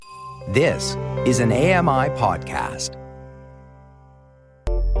This is an AMI podcast.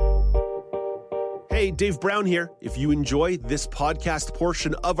 Hey, Dave Brown here. If you enjoy this podcast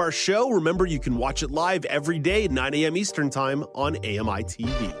portion of our show, remember you can watch it live every day at 9 a.m. Eastern Time on AMI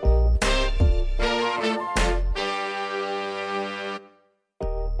TV.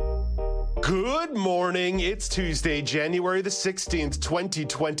 Good morning. It's Tuesday, January the 16th,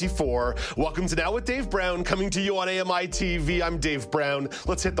 2024. Welcome to Now with Dave Brown, coming to you on AMI TV. I'm Dave Brown.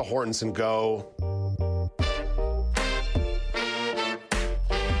 Let's hit the horns and go.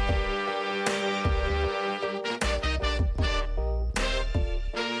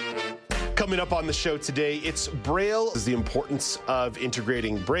 Coming up on the show today, it's Braille, the importance of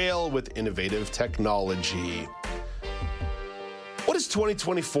integrating Braille with innovative technology. What does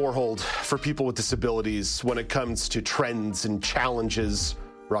 2024 hold for people with disabilities when it comes to trends and challenges?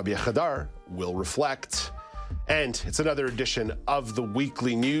 Rabia Khedr will reflect. And it's another edition of the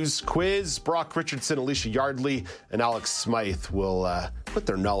Weekly News Quiz. Brock Richardson, Alicia Yardley, and Alex Smythe will put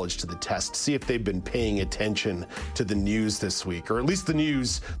their knowledge to the test, see if they've been paying attention to the news this week, or at least the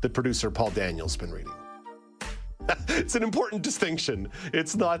news that producer Paul Daniel's been reading. It's an important distinction.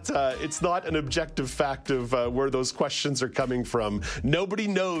 It's not an objective fact of where those questions are coming from. Nobody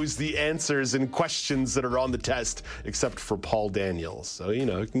knows the answers and questions that are on the test except for Paul Daniels. So,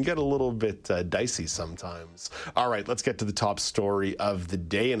 it can get a little bit dicey sometimes. All right, let's get to the top story of the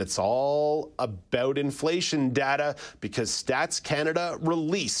day, and it's all about inflation data because Stats Canada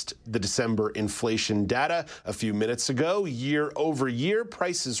released the December inflation data a few minutes ago. Year over year,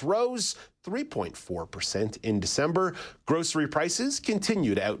 prices rose 3.4% in December. Grocery prices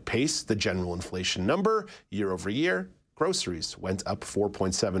continue to outpace the general inflation number. Year over year, groceries went up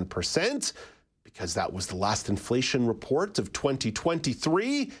 4.7%. Because that was the last inflation report of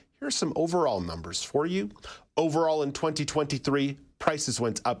 2023, here are some overall numbers for you. Overall in 2023, prices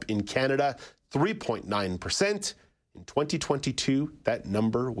went up in Canada 3.9%. In 2022, that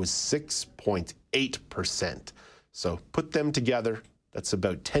number was 6.8%. So put them together. That's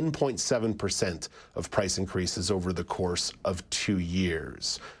about 10.7% of price increases over the course of 2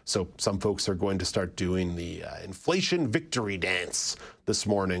 years. So some folks are going to start doing the inflation victory dance this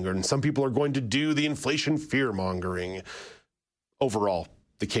morning, and some people are going to do the inflation fear-mongering. Overall,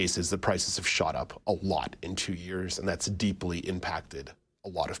 the case is that prices have shot up a lot in 2 years, and that's deeply impacted a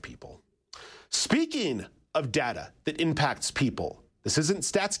lot of people. Speaking of data that impacts people, this isn't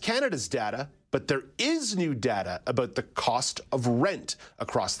Stats Canada's data, but there is new data about the cost of rent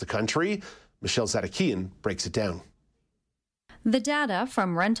across the country. Michelle Zadakian breaks it down. The data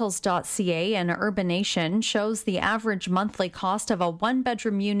from rentals.ca and Urbanation shows the average monthly cost of a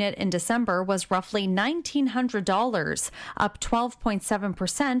one-bedroom unit in December was roughly $1,900, up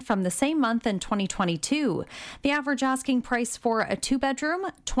 12.7% from the same month in 2022. The average asking price for a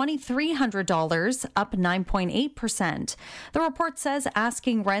two-bedroom, $2,300, up 9.8%. The report says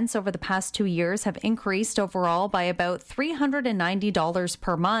asking rents over the past 2 years have increased overall by about $390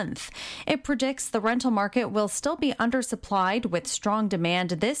 per month. It predicts the rental market will still be undersupplied with strong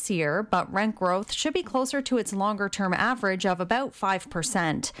demand this year, but rent growth should be closer to its longer-term average of about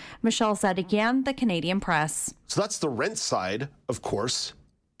 5%. Michelle Zadakian, The Canadian Press. So that's the rent side, of course.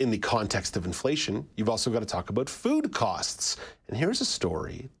 In the context of inflation, you've also got to talk about food costs. And here's a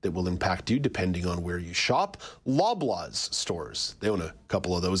story that will impact you depending on where you shop. Loblaws stores, they own a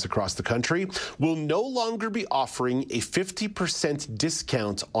couple of those across the country, will no longer be offering a 50%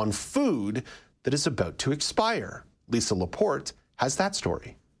 discount on food that is about to expire. Lisa Laporte has that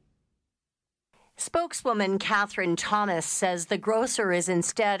story. Spokeswoman Catherine Thomas says the grocer is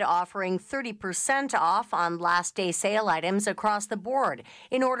instead offering 30% off on last day sale items across the board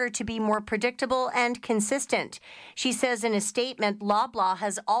in order to be more predictable and consistent. She says in a statement, Loblaw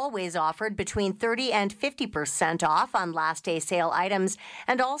has always offered between 30 and 50% off on last day sale items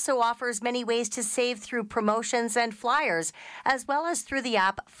and also offers many ways to save through promotions and flyers, as well as through the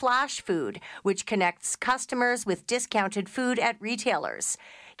app Flash Food, which connects customers with discounted food at retailers.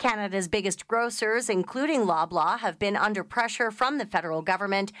 Canada's biggest grocers, including Loblaw, have been under pressure from the federal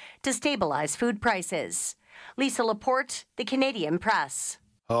government to stabilize food prices. Lisa Laporte, The Canadian Press.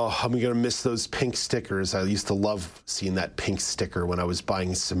 Oh, I'm going to miss those pink stickers. I used to love seeing that pink sticker when I was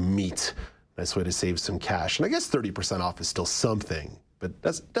buying some meat. Nice way to save some cash. And I guess 30% off is still something, but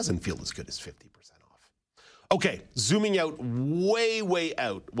doesn't feel as good as 50%. Okay, zooming out, way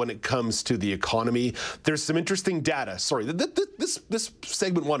out when it comes to the economy, there's some interesting data. Sorry, this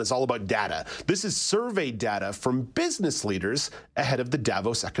segment one is all about data. This is survey data from business leaders ahead of the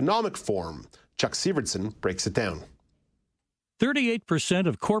Davos Economic Forum. Chuck Sievertson breaks it down. 38%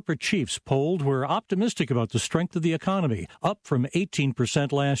 of corporate chiefs polled were optimistic about the strength of the economy, up from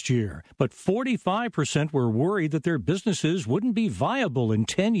 18% last year. But 45% were worried that their businesses wouldn't be viable in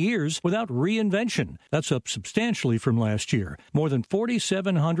 10 years without reinvention. That's up substantially from last year. More than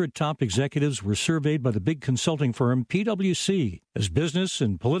 4,700 top executives were surveyed by the big consulting firm PwC as business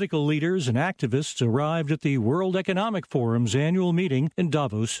and political leaders and activists arrived at the World Economic Forum's annual meeting in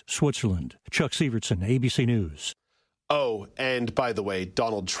Davos, Switzerland. Chuck Sievertson, ABC News. Oh, and by the way,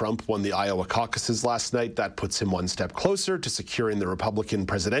 Donald Trump won the Iowa caucuses last night. That puts him one step closer to securing the Republican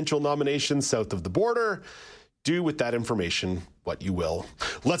presidential nomination south of the border. Do with that information what you will.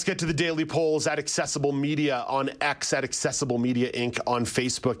 Let's get to the daily polls at Accessible Media on X, at Accessible Media Inc. on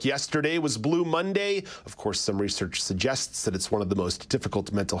Facebook. Yesterday was Blue Monday. Of course, some research suggests that it's one of the most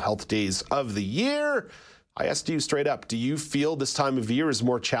difficult mental health days of the year. I asked you straight up, do you feel this time of year is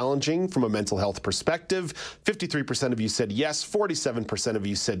more challenging from a mental health perspective? 53% of you said yes, 47% of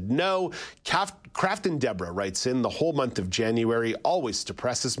you said no. Crafton Deborah writes in, the whole month of January always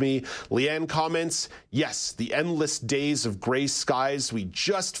depresses me. Leanne comments, yes, the endless days of gray skies we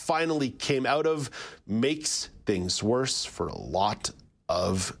just finally came out of makes things worse for a lot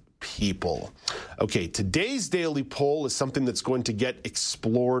of people. Okay, today's daily poll is something that's going to get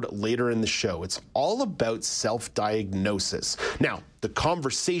explored later in the show. It's all about self-diagnosis. Now, the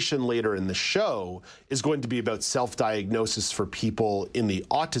conversation later in the show is going to be about self-diagnosis for people in the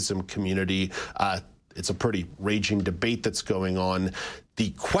autism community. It's a pretty raging debate that's going on.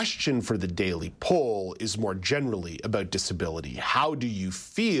 The question for the daily poll is more generally about disability. How do you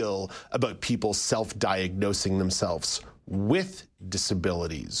feel about people self-diagnosing themselves with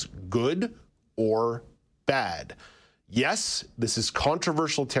disabilities, good or bad? Yes, this is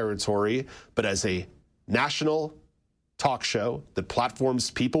controversial territory, but as a national talk show that platforms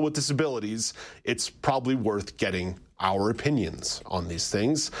people with disabilities, it's probably worth getting our opinions on these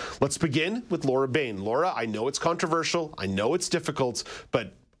things. Let's begin with Laura Bain. Laura, I know it's controversial, I know it's difficult,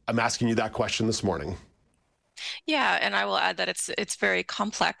 but I'm asking you that question this morning. Yeah, and I will add that it's very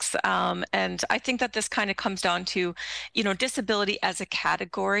complex, and I think that this kind of comes down to, disability as a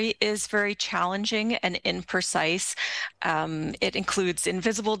category is very challenging and imprecise. It includes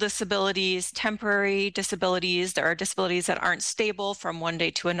invisible disabilities, temporary disabilities. There are disabilities that aren't stable from one day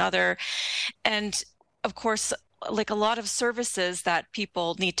to another, and of course, like a lot of services that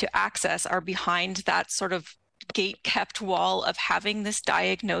people need to access are behind that sort of gate-kept wall of having this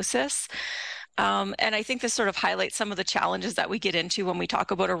diagnosis. And I think this sort of highlights some of the challenges that we get into when we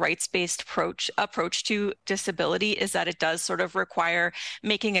talk about a rights-based approach to disability, is that it does sort of require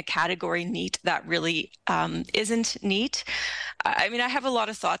making a category neat that really isn't neat. I mean, I have a lot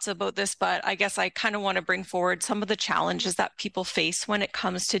of thoughts about this, but I guess I kind of want to bring forward some of the challenges that people face when it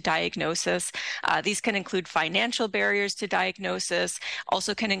comes to diagnosis. These can include financial barriers to diagnosis,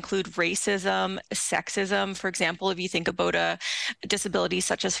 also can include racism, sexism. For example, if you think about a disability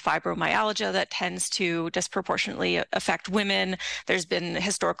such as fibromyalgia that tends to disproportionately affect women, there's been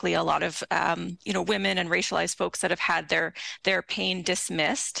historically a lot of women and racialized folks that have had their pain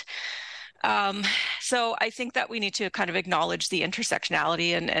dismissed. So I think that we need to kind of acknowledge the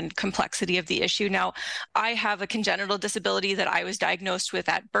intersectionality and complexity of the issue. Now, I have a congenital disability that I was diagnosed with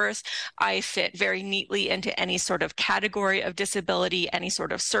at birth. I fit very neatly into any sort of category of disability, any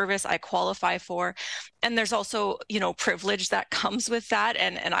sort of service I qualify for. And there's also, privilege that comes with that.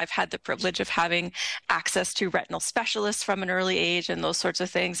 And I've had the privilege of having access to retinal specialists from an early age and those sorts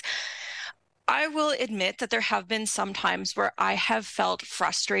of things. I will admit that there have been some times where I have felt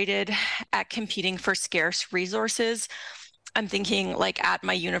frustrated at competing for scarce resources. I'm thinking like at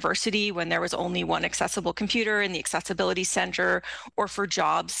my university when there was only one accessible computer in the accessibility center, or for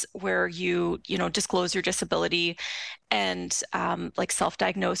jobs where you disclose your disability and like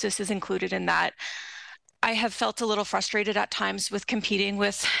self-diagnosis is included in that. I have felt a little frustrated at times with competing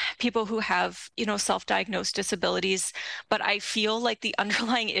with people who have, self-diagnosed disabilities, but I feel like the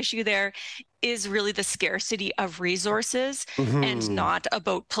underlying issue there is really the scarcity of resources and not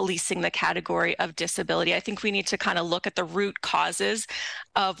about policing the category of disability. I think we need to kind of look at the root causes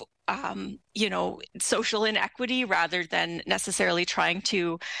of, social inequity rather than necessarily trying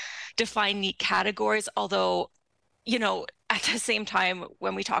to define neat categories, although, at the same time,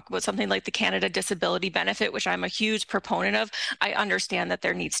 when we talk about something like the Canada Disability Benefit, which I'm a huge proponent of, I understand that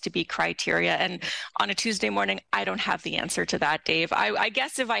there needs to be criteria. And on a Tuesday morning, I don't have the answer to that, Dave. I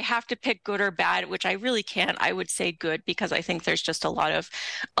guess if I have to pick good or bad, which I really can't, I would say good, because I think there's just a lot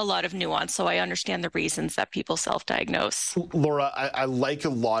of nuance. So I understand the reasons that people self-diagnose. Laura, I like a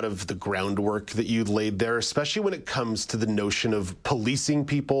lot of the groundwork that you laid there, especially when it comes to the notion of policing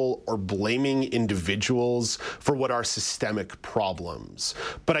people or blaming individuals for what are systemic systemic problems.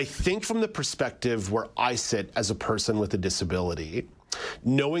 But I think from the perspective where I sit as a person with a disability,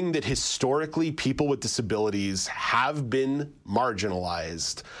 knowing that historically people with disabilities have been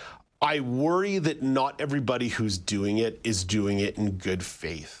marginalized, I worry that not everybody who's doing it is doing it in good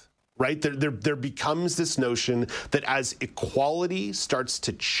faith, right? There becomes this notion that as equality starts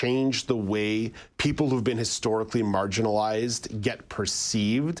to change the way people who've been historically marginalized get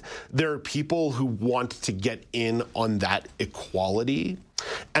perceived, there are people who want to get in on that equality.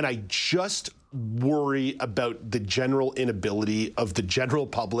 And I just worry about the general inability of the general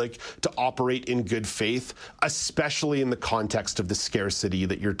public to operate in good faith, especially in the context of the scarcity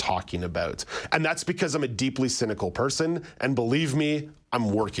that you're talking about. And that's because I'm a deeply cynical person, and believe me,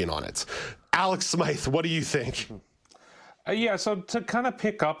 I'm working on it. Alex Smythe, what do you think? Yeah, so to kind of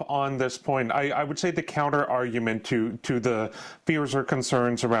pick up on this point, I would say the counter argument to the fears or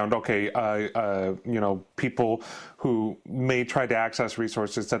concerns around, people who may try to access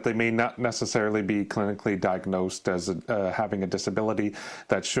resources that they may not necessarily be clinically diagnosed as having a disability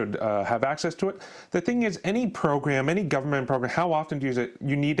that should have access to it. The thing is, any program, any government program, how often do you use it?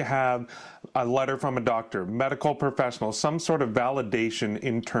 You need to have a letter from a doctor, medical professional, some sort of validation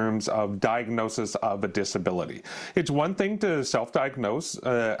in terms of diagnosis of a disability. It's one thing to self-diagnose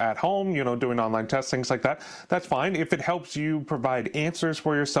at home, doing online tests, things like that. That's fine. If it helps you provide answers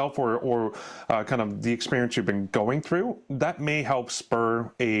for yourself or kind of the experience you've been going through, that may help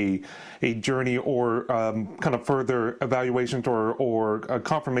spur a journey or kind of further evaluations or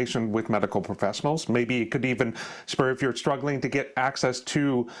confirmation with medical professionals. Maybe it could even spur, if you're struggling to get access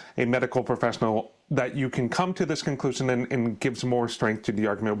to a medical professional, that you can come to this conclusion and gives more strength to the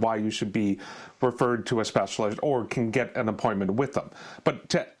argument why you should be referred to a specialist or can get an appointment with them. But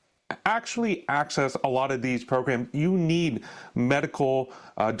to actually access a lot of these programs, you need medical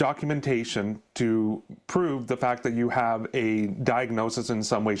documentation to prove the fact that you have a diagnosis in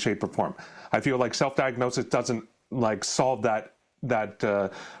some way, shape, or form. I feel like self-diagnosis doesn't solve that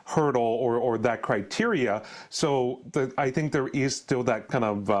hurdle or that criteria. So I think there is still that kind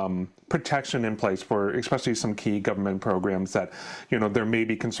of protection in place for especially some key government programs that, there may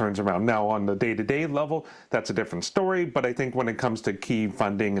be concerns around. Now, on the day-to-day level, that's a different story. But I think when it comes to key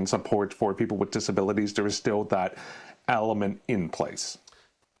funding and support for people with disabilities, there is still that element in place.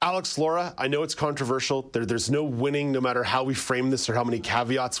 Alex, Laura, I know it's controversial. There's no winning, no matter how we frame this or how many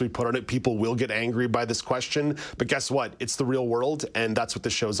caveats we put on it. People will get angry by this question. But guess what? It's the real world, and that's what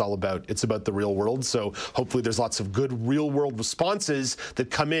this show's all about. It's about the real world. So hopefully there's lots of good real-world responses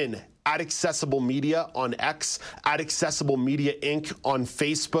that come in at Accessible Media on X, at Accessible Media Inc. on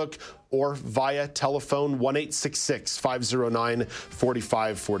Facebook, or via telephone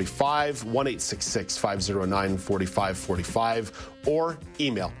 1-866-509-4545, 1-866-509-4545, or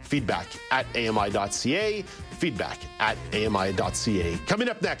email feedback@ami.ca, feedback@ami.ca. Coming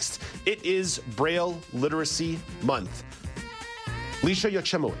up next, it is Braille Literacy Month. Lisha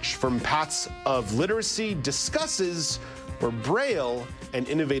Yochimowitz from Paths of Literacy discusses where Braille and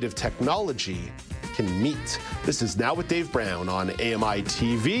innovative technology can meet. This is Now with Dave Brown on AMI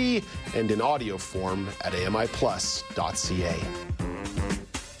TV and in audio form at AMIplus.ca.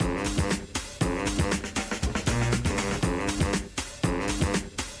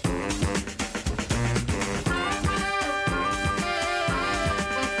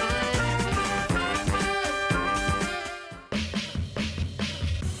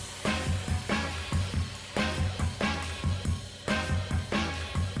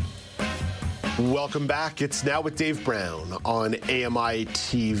 Welcome back. It's Now with Dave Brown on AMI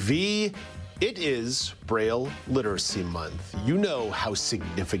TV. It is Braille Literacy Month. You know how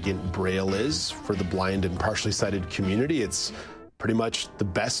significant Braille is for the blind and partially sighted community. It's pretty much the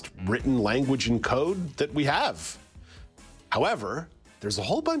best written language and code that we have. However, there's a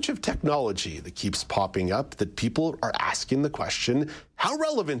whole bunch of technology that keeps popping up that people are asking the question, how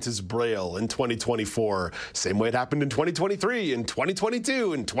relevant is Braille in 2024? Same way it happened in 2023, in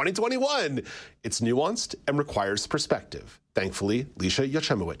 2022, in 2021. It's nuanced and requires perspective. Thankfully, Lisha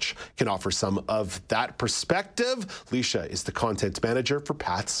Yochimowitz can offer some of that perspective. Lisha is the content manager for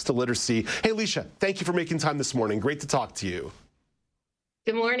Paths to Literacy. Hey, Lisha, thank you for making time this morning. Great to talk to you.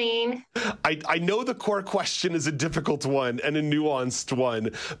 Good morning. I know the core question is a difficult one and a nuanced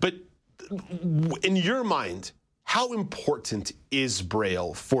one, but in your mind, how important is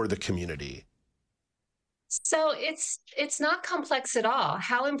Braille for the community? So it's not complex at all.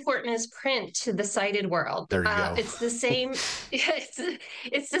 How important is print to the sighted world? There you go. It's the same.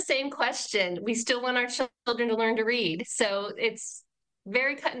 It's the same question. We still want our children to learn to read. So it's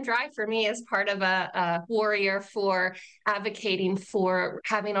very cut and dry for me as part of a warrior for advocating for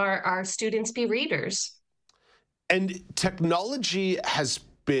having our students be readers. And technology has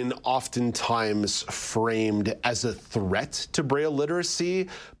been oftentimes framed as a threat to Braille literacy,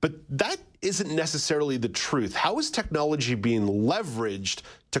 but that isn't necessarily the truth. How is technology being leveraged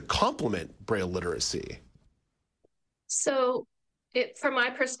to complement Braille literacy? So, from my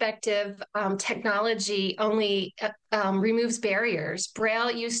perspective, technology only removes barriers.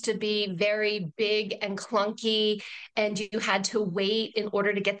 Braille used to be very big and clunky, and you had to wait in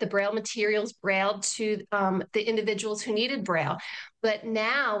order to get the Braille materials brailled to the individuals who needed Braille. But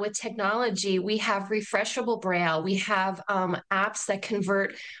now with technology, we have refreshable Braille. We have apps that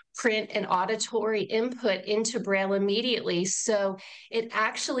convert print and auditory input into Braille immediately. So it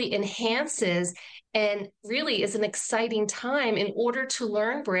actually enhances and really is an exciting time in order to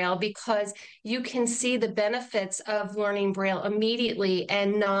learn Braille, because you can see the benefits of learning Braille immediately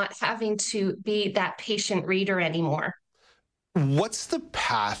and not having to be that patient reader anymore. What's the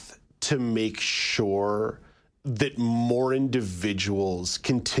path to make sure that more individuals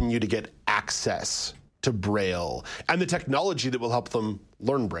continue to get access to Braille and the technology that will help them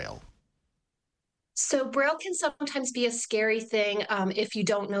learn Braille? So Braille can sometimes be a scary thing if you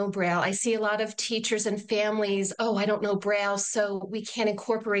don't know Braille. I see a lot of teachers and families, oh, I don't know Braille, so we can't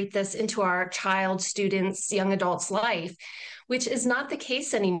incorporate this into our child, students, young adults' life, which is not the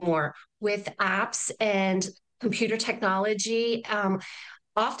case anymore with apps and computer technology.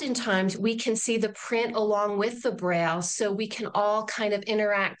 Oftentimes we can see the print along with the Braille, so we can all kind of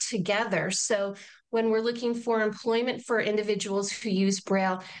interact together. So when we're looking for employment for individuals who use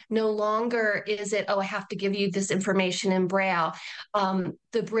Braille, no longer is it, oh, I have to give you this information in Braille.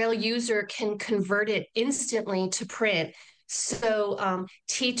 The Braille user can convert it instantly to print. So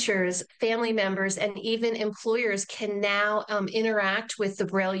teachers, family members, and even employers can now interact with the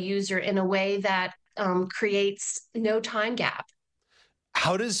Braille user in a way that creates no time gap.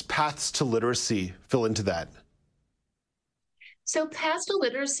 How does Paths to Literacy fill into that? So Paths to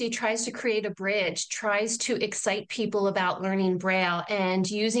Literacy tries to create a bridge, tries to excite people about learning Braille and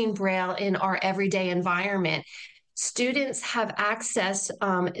using Braille in our everyday environment. Students have access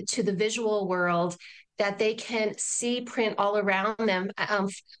to the visual world that they can see print all around them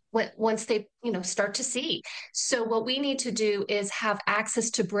once they start to see. So what we need to do is have access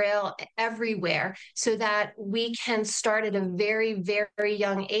to Braille everywhere so that we can start at a very, very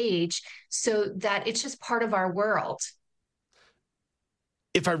young age so that it's just part of our world.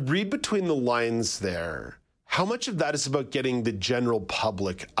 If I read between the lines there, how much of that is about getting the general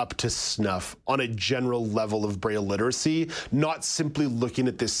public up to snuff on a general level of Braille literacy, not simply looking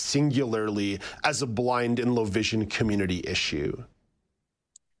at this singularly as a blind and low vision community issue?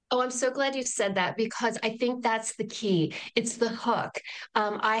 Oh, I'm so glad you said that, because I think that's the key. It's the hook.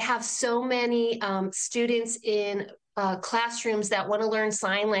 I have so many students in classrooms that want to learn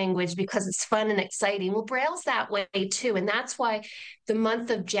sign language because it's fun and exciting. Well, Braille's that way too. And that's why the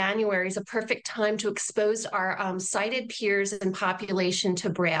month of January is a perfect time to expose our sighted peers and population to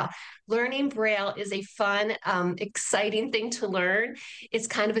Braille. Learning Braille is a fun, exciting thing to learn. It's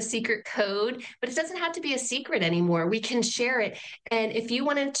kind of a secret code, but it doesn't have to be a secret anymore. We can share it. And if you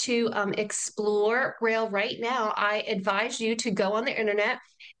wanted to explore Braille right now, I advise you to go on the internet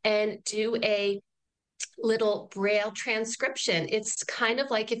and do a little Braille transcription. It's kind of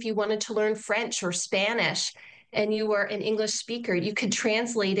like if you wanted to learn French or Spanish and you were an English speaker, you could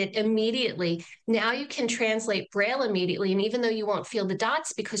translate it immediately. Now you can translate Braille immediately. And even though you won't feel the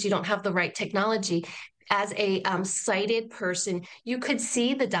dots because you don't have the right technology, as a sighted person, you could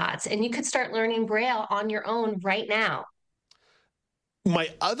see the dots and you could start learning Braille on your own right now. My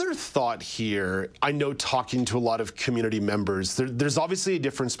other thought here, I know talking to a lot of community members, there's obviously a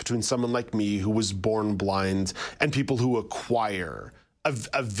difference between someone like me who was born blind and people who acquire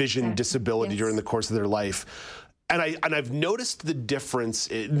a vision disability during the course of their life. And I've noticed the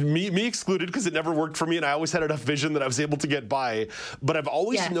difference, me excluded, because it never worked for me and I always had enough vision that I was able to get by. But I've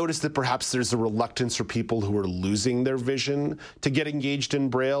always noticed that perhaps there's a reluctance for people who are losing their vision to get engaged in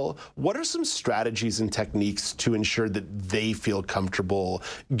Braille. What are some strategies and techniques to ensure that they feel comfortable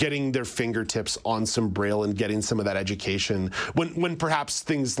getting their fingertips on some Braille and getting some of that education when perhaps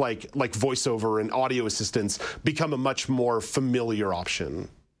things like voiceover and audio assistance become a much more familiar option?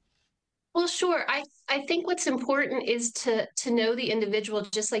 Well, sure. I think what's important is to know the individual.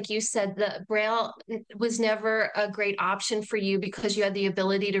 Just like you said, the Braille was never a great option for you because you had the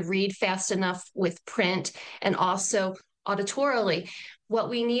ability to read fast enough with print and also auditorily. What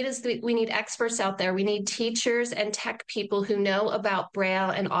we need is we need experts out there. We need teachers and tech people who know about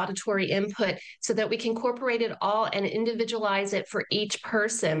Braille and auditory input so that we can incorporate it all and individualize it for each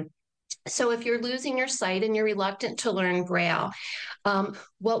person. So if you're losing your sight and you're reluctant to learn Braille,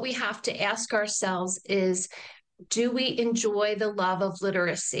 what we have to ask ourselves is, do we enjoy the love of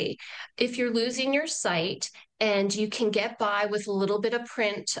literacy? If you're losing your sight and you can get by with a little bit of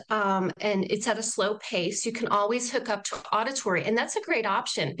print and it's at a slow pace, you can always hook up to auditory. And that's a great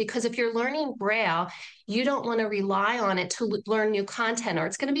option because if you're learning Braille, you don't want to rely on it to learn new content, or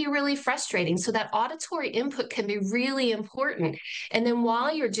it's going to be really frustrating. So that auditory input can be really important. And then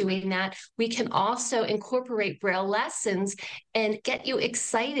while you're doing that, we can also incorporate Braille lessons and get you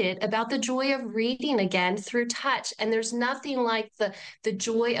excited about the joy of reading again through touch. And there's nothing like the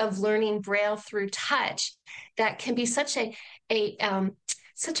joy of learning Braille through touch that can be such a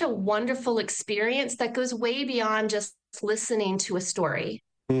wonderful experience that goes way beyond just listening to a story.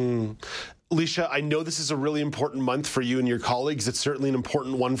 Lisha, I know this is a really important month for you and your colleagues. It's certainly an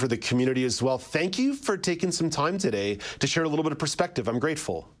important one for the community as well. Thank you for taking some time today to share a little bit of perspective. I'm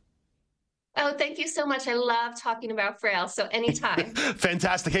grateful. Oh, thank you so much. I love talking about Braille, so anytime.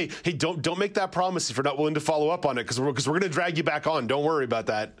 Fantastic. Hey, don't make that promise if you're not willing to follow up on it, because we're going to drag you back on. Don't worry about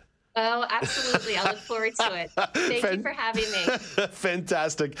that. Oh, absolutely. I look forward to it. Thank you for having me.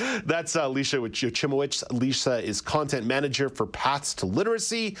 Fantastic. That's Lisha Yochimowitz. Lisha is content manager for Paths to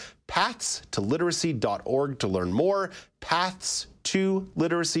Literacy. Pathstoliteracy.org to learn more.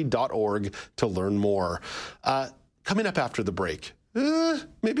 Pathstoliteracy.org to learn more. Coming up after the break.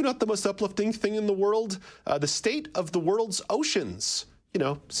 Maybe not the most uplifting thing in the world. The state of the world's oceans.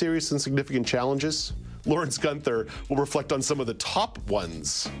 Serious and significant challenges. Lawrence Gunther will reflect on some of the top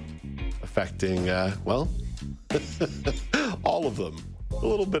ones affecting, all of them. A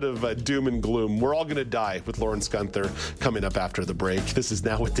little bit of doom and gloom. We're all going to die with Lawrence Gunther coming up after the break. This is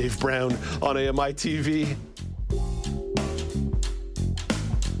Now with Dave Brown on AMI TV.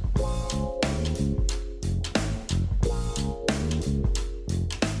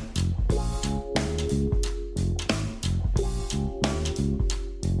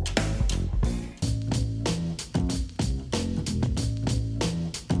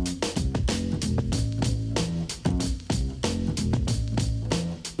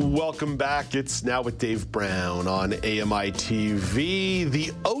 Welcome back. It's Now with Dave Brown on AMI TV.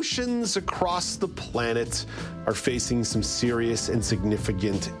 The oceans across the planet are facing some serious and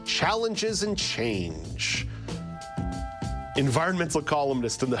significant challenges and change. Environmental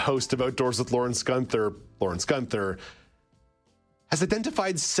columnist and the host of Outdoors with Lawrence Gunther, has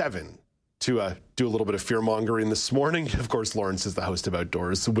identified 7 to do a little bit of fear-mongering this morning. Of course, Lawrence is the host of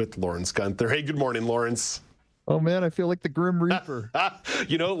Outdoors with Lawrence Gunther. Hey, good morning, Lawrence. Oh, man, I feel like the Grim Reaper.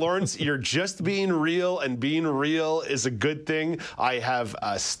 Lawrence, you're just being real, and being real is a good thing. I have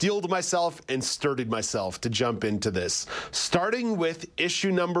steeled myself and sturdied myself to jump into this. Starting with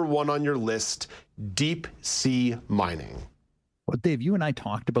issue number 1 on your list, deep sea mining. Well, Dave, you and I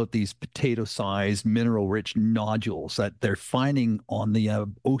talked about these potato-sized, mineral-rich nodules that they're finding on the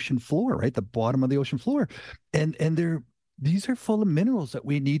ocean floor, right? The bottom of the ocean floor. And these are full of minerals that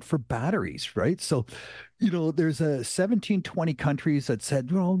we need for batteries, right? So, there's 17-20 countries that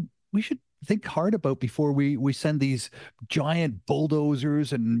said, we should think hard about before we send these giant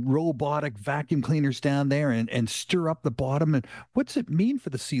bulldozers and robotic vacuum cleaners down there and stir up the bottom. And what's it mean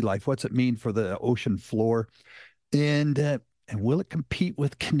for the sea life? What's it mean for the ocean floor? And will it compete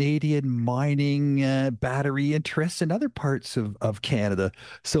with Canadian mining battery interests in other parts of Canada?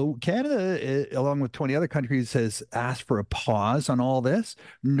 So Canada, along with 20 other countries, has asked for a pause on all this.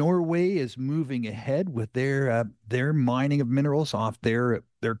 Norway is moving ahead with their mining of minerals off their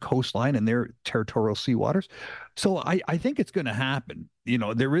coastline and their territorial seawaters. So I think it's going to happen.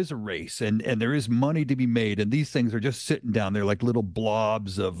 There is a race and there is money to be made. And these things are just sitting down there like little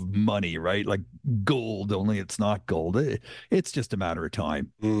blobs of money, right? Like gold, only it's not gold. It's just a matter of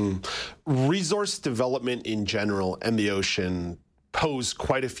time. Resource development in general and the ocean pose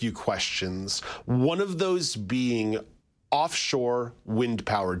quite a few questions. One of those being offshore wind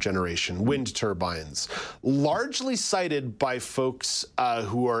power generation, wind turbines, largely cited by folks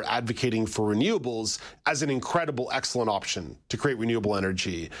who are advocating for renewables as an incredible, excellent option to create renewable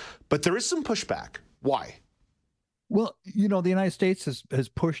energy. But there is some pushback. Why? Well, the United States has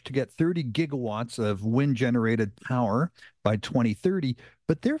pushed to get 30 gigawatts of wind-generated power by 2030,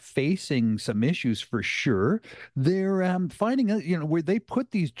 but they're facing some issues for sure. They're finding, where they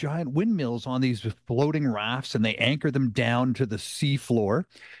put these giant windmills on these floating rafts and they anchor them down to the sea floor.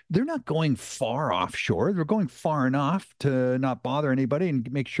 They're not going far offshore. They're going far enough to not bother anybody and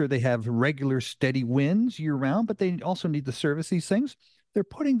make sure they have regular, steady winds year-round, but they also need to service these things. They're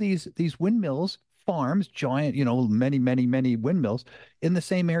putting these windmills, farms, giant, many windmills in the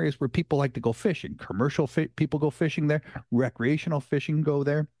same areas where people like to go fishing. Commercial people go fishing there. Recreational fishing go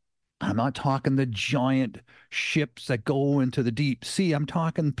there. I'm not talking the giant ships that go into the deep sea. I'm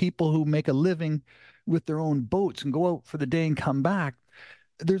talking people who make a living with their own boats and go out for the day and come back.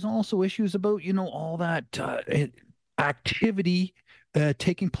 There's also issues about, all that activity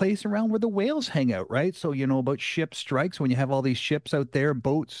taking place around where the whales hang out, right? So, about ship strikes, when you have all these ships out there,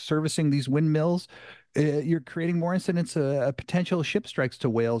 boats servicing these windmills, you're creating more incidents of potential ship strikes to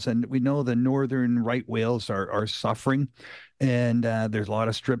whales. And we know the northern right whales are suffering. And there's a lot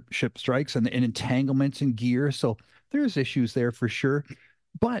of ship strikes and entanglements in gear. So there's issues there for sure.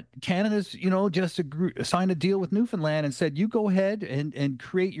 But Canada's, just signed a deal with Newfoundland and said, you go ahead and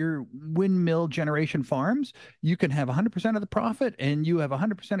create your windmill generation farms. You can have 100% of the profit, and you have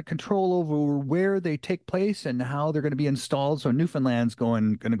 100% of control over where they take place and how they're going to be installed. So Newfoundland's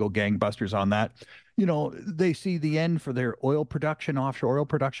going to go gangbusters on that. They see the end for their oil production, offshore oil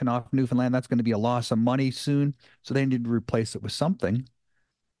production off Newfoundland. That's going to be a loss of money soon. So they need to replace it with something.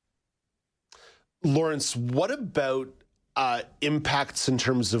 Lawrence, what about impacts in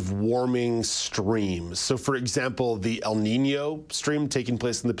terms of warming streams? So, for example, the El Nino stream taking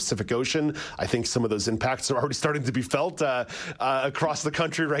place in the Pacific Ocean, I think some of those impacts are already starting to be felt across the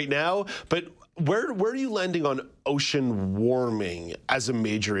country right now. But where are you landing on ocean warming as a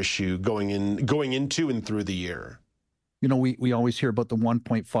major issue going into and through the year? We always hear about the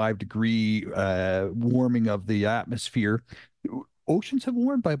 1.5 degree warming of the atmosphere. Oceans have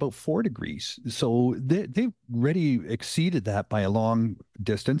warmed by about 4 degrees. So they've already exceeded that by a long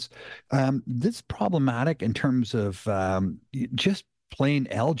distance. This is problematic in terms of just plain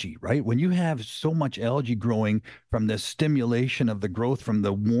algae, right? When you have so much algae growing from the stimulation of the growth from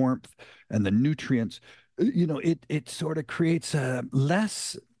the warmth and the nutrients, it sort of creates a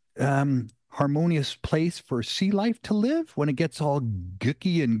less harmonious place for sea life to live when it gets all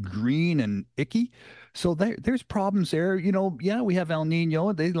gooky and green and icky. So there's problems there. We have El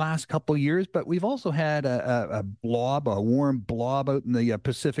Nino. They last couple of years, but we've also had a warm blob out in the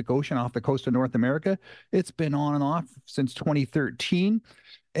Pacific Ocean off the coast of North America. It's been on and off since 2013.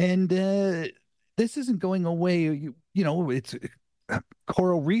 And this isn't going away. It's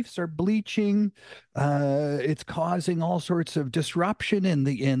coral reefs are bleaching. It's causing all sorts of disruption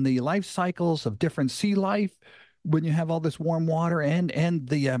in the life cycles of different sea life when you have all this warm water and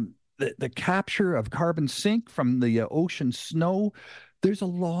the capture of carbon sink from the ocean snow. There's a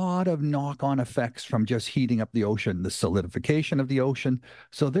lot of knock-on effects from just heating up the ocean, the solidification of the ocean.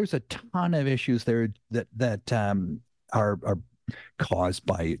 So there's a ton of issues there that are caused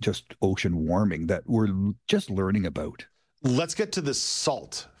by just ocean warming that we're just learning about. Let's get to the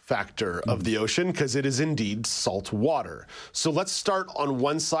salt factor of the ocean, because it is indeed salt water. So let's start on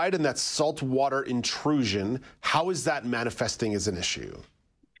one side, and that's salt water intrusion. How is that manifesting as an issue?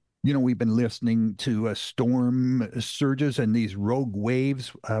 We've been listening to storm surges and these rogue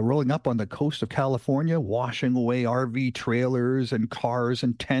waves rolling up on the coast of California, washing away RV trailers and cars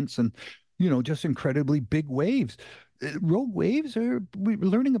and tents and, just incredibly big waves. Rogue waves, we're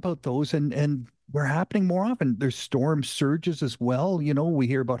learning about those and we're happening more often. There's storm surges as well. We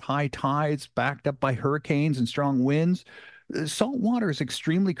hear about high tides backed up by hurricanes and strong winds. Salt water is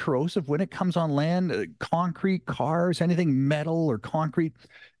extremely corrosive when it comes on land. Concrete, cars, anything metal or concrete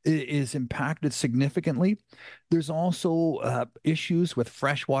is impacted significantly. There's also issues with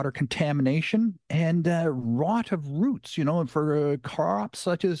freshwater contamination and rot of roots, for crops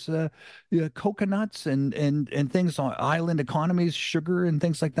such as coconuts and things on island economies, sugar and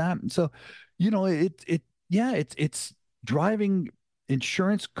things like that. So, it's driving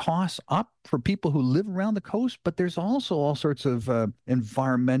insurance costs up for people who live around the coast, but there's also all sorts of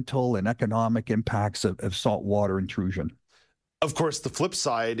environmental and economic impacts of saltwater intrusion. Of course, the flip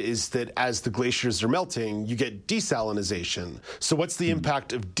side is that as the glaciers are melting, you get desalination. So what's the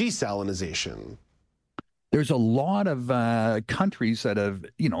impact of desalination? There's a lot of countries that have,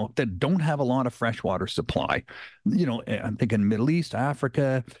 that don't have a lot of freshwater supply. I'm thinking Middle East,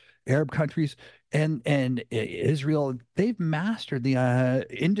 Africa, Arab countries, and Israel. They've mastered the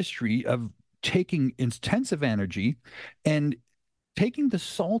industry of taking intensive energy and taking the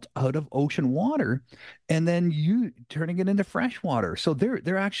salt out of ocean water and then turning it into fresh water. So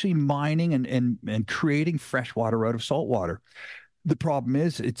they're actually mining and creating fresh water out of salt water. The problem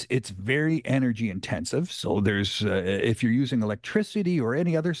is it's very energy intensive. So there's if you're using electricity or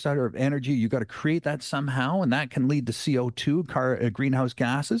any other sort of energy, you got to create that somehow, and that can lead to CO2, greenhouse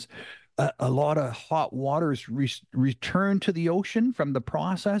gases. A lot of hot water is returned to the ocean from the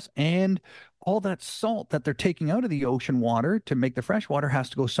process, and all that salt that they're taking out of the ocean water to make the fresh water has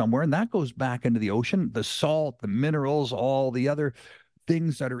to go somewhere, and that goes back into the ocean. The salt, the minerals, all the other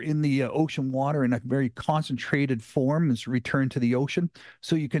things that are in the ocean water in a very concentrated form is returned to the ocean.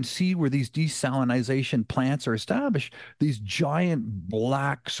 So you can see where these desalinization plants are established, these giant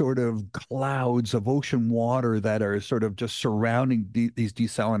black sort of clouds of ocean water that are sort of just surrounding these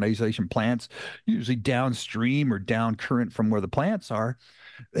desalinization plants, usually downstream or down current from where the plants are.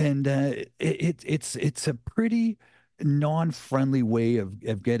 And it's a pretty non-friendly way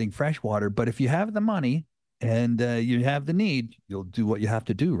of getting fresh water. But if you have the money, and you have the need, you'll do what you have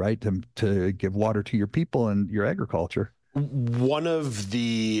to do, right? To give water to your people and your agriculture. One of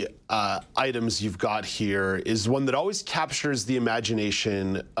the items you've got here is one that always captures the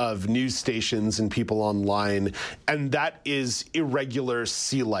imagination of news stations and people online, and that is irregular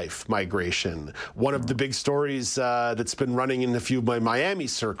sea life migration. One of the big stories that's been running in a few of my Miami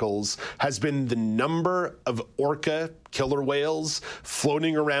circles has been the number of orca killer whales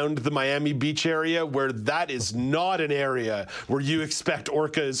floating around the Miami beach area, where that is not an area where you expect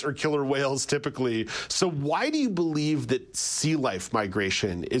orcas or killer whales typically. So why do you believe that sea life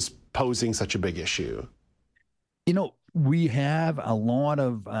migration is posing such a big issue? You know, we have a lot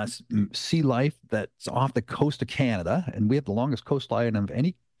of sea life that's off the coast of Canada, and we have the longest coastline of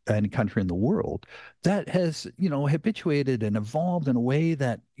any country in the world that has, habituated and evolved in a way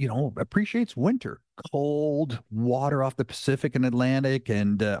that, appreciates winter, cold water off the Pacific and Atlantic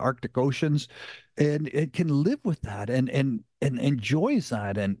and Arctic oceans. And it can live with that and enjoys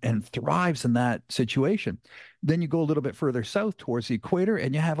that and thrives in that situation. Then you go a little bit further south towards the equator,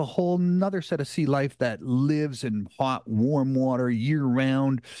 and you have a whole nother set of sea life that lives in hot, warm water year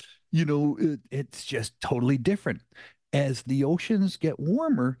round. It's just totally different. As the oceans get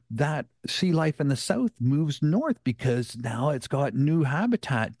warmer, that sea life in the south moves north because now it's got new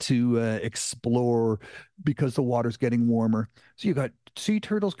habitat to explore because the water's getting warmer. So you've got sea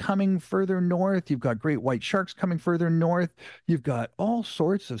turtles coming further north. You've got great white sharks coming further north. You've got all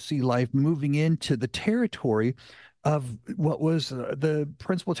sorts of sea life moving into the territory of what was the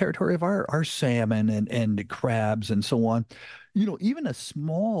principal territory of our salmon and crabs and so on. Even a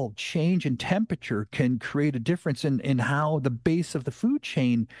small change in temperature can create a difference in how the base of the food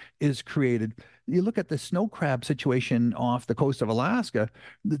chain is created. You look at the snow crab situation off the coast of Alaska.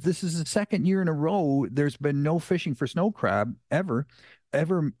 This is the second year in a row there's been no fishing for snow crab ever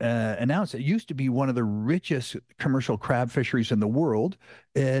announced. It used to be one of the richest commercial crab fisheries in the world,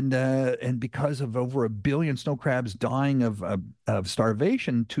 and because of over 1 billion snow crabs dying of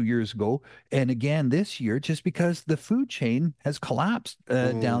starvation 2 years ago, and again this year, just because the food chain has collapsed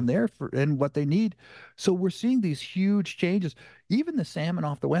down there and what they need. So we're seeing these huge changes. Even the salmon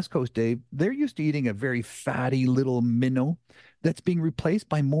off the West Coast, Dave, they're used to eating a very fatty little minnow that's being replaced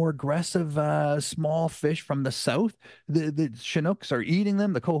by more aggressive small fish from the south. The Chinooks are eating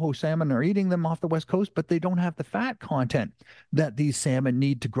them. The coho salmon are eating them off the West Coast, but they don't have the fat content that these salmon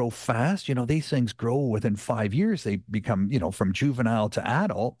need to grow fast. These things grow within 5 years. They become, from juvenile to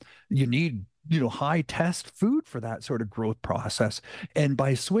adult. You need high test food for that sort of growth process. And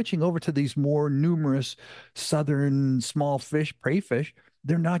by switching over to these more numerous southern small fish, prey fish,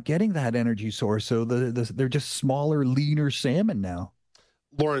 they're not getting that energy source. So they're just smaller, leaner salmon now.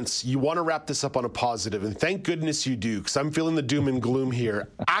 Lawrence, you want to wrap this up on a positive, and thank goodness you do, because I'm feeling the doom and gloom here.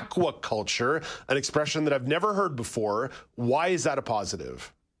 Aquaculture, an expression that I've never heard before. Why is that a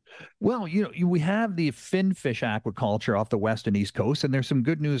positive? Well, we have the finfish aquaculture off the west and east coast, and there's some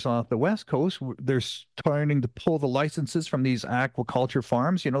good news off the west coast. They're starting to pull the licenses from these aquaculture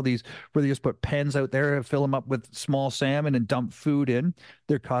farms, these where they just put pens out there, fill them up with small salmon and dump food in.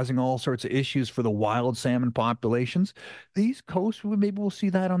 They're causing all sorts of issues for the wild salmon populations. The East Coast, maybe we'll see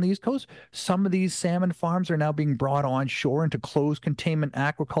that on the East Coast. Some of these salmon farms are now being brought on shore into closed containment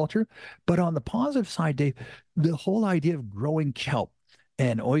aquaculture. But on the positive side, Dave, the whole idea of growing kelp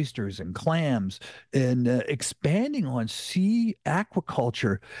and oysters and clams and expanding on sea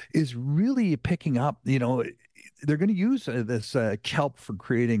aquaculture is really picking up. They're going to use this kelp for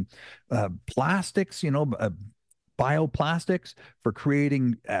creating plastics, bioplastics, for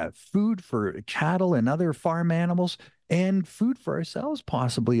creating food for cattle and other farm animals, and food for ourselves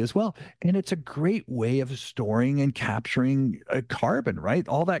possibly as well. And it's a great way of storing and capturing carbon, right?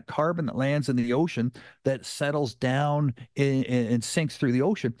 All that carbon that lands in the ocean that settles down and sinks through the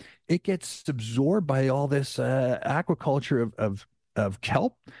ocean, it gets absorbed by all this aquaculture of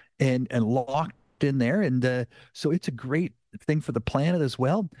kelp and locked in there. And so it's a great thing for the planet as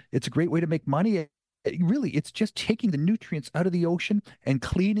well. It's a great way to make money. Really, it's just taking the nutrients out of the ocean and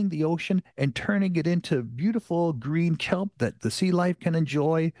cleaning the ocean and turning it into beautiful green kelp that the sea life can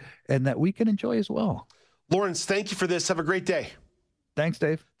enjoy and that we can enjoy as well. Lawrence, thank you for this. Have a great day. Thanks,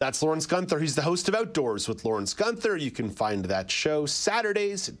 Dave. That's Lawrence Gunther. He's the host of Outdoors with Lawrence Gunther. You can find that show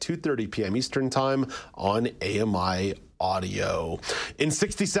Saturdays at 2:30 p.m. Eastern Time on AMI Audio. In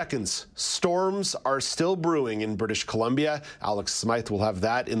 60 seconds, storms are still brewing in British Columbia. Alex Smythe will have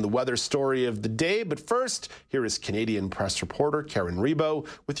that in the weather story of the day. But first, here is Canadian press reporter Karen Rebo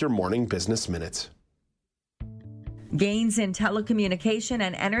with your Morning Business Minute. Gains in telecommunication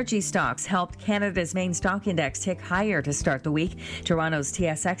and energy stocks helped Canada's main stock index tick higher to start the week. Toronto's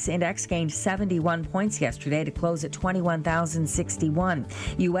TSX index gained 71 points yesterday to close at 21,061.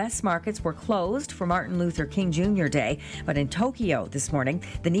 U.S. markets were closed for Martin Luther King Jr. Day, but in Tokyo this morning,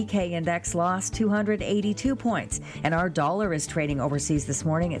 the Nikkei index lost 282 points, and our dollar is trading overseas this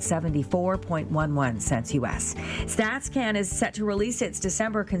morning at 74.11 cents U.S. StatsCan is set to release its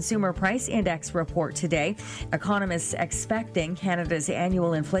December Consumer Price Index report today. Economists expecting Canada's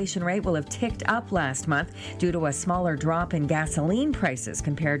annual inflation rate will have ticked up last month due to a smaller drop in gasoline prices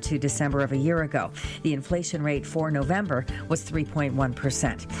compared to December of a year ago. The inflation rate for November was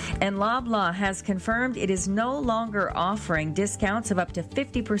 3.1%. And Loblaw has confirmed it is no longer offering discounts of up to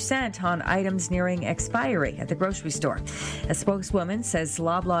 50% on items nearing expiry at the grocery store. A spokeswoman says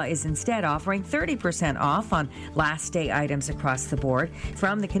Loblaw is instead offering 30% off on last day items across the board.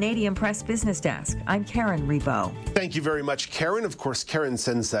 From the Canadian Press Business Desk, I'm Karen Rebo. Thank you very much, Karen. Of course, Karen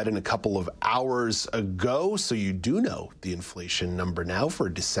sends that in a couple of hours ago, so you do know the inflation number now for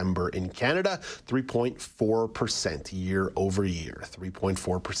December in Canada, 3.4% year over year.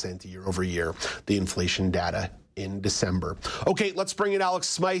 3.4% year over year, the inflation data in December. Okay, let's bring in Alex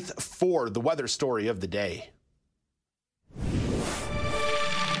Smythe for the weather story of the day.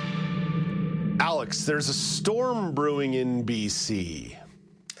 Alex, there's a storm brewing in BC.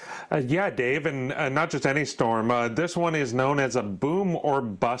 Yeah, Dave, and not just any storm. This one is known as a boom or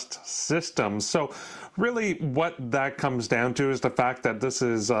bust system. So really what that comes down to is the fact that this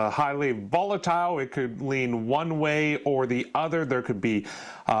is highly volatile. It could lean one way or the other. There could be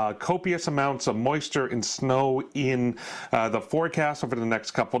copious amounts of moisture and snow in the forecast over the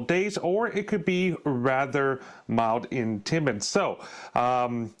next couple of days, or it could be rather mild and timid. So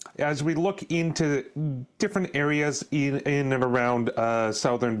as we look into different areas in and around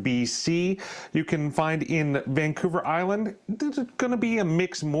southern BC, you can find in Vancouver Island, there's going to be a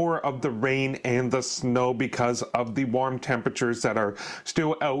mix more of the rain and the snow because of the warm temperatures that are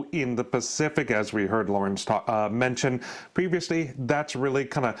still out in the Pacific, as we heard Lawrence mention previously. That's really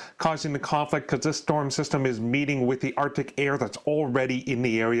kind of causing the conflict because this storm system is meeting with the Arctic air that's already in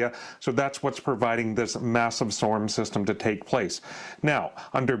the area. So that's what's providing this massive storm system to take place. Now,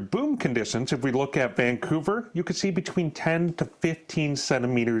 under boom conditions, if we look at Vancouver, you can see between 10 to 15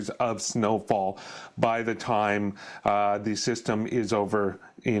 centimeters of snowfall by the time the system is over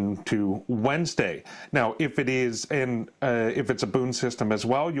into Wednesday. Now, if it is if it's a boom system as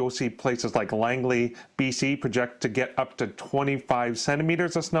well, you'll see places like Langley, BC project to get up to 25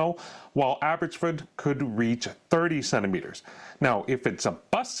 centimeters of snow, while Abbotsford could reach 30 centimeters. Now, if it's a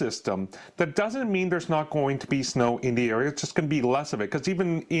bust system, that doesn't mean there's not going to be snow in the area. It's just going to be less of it, because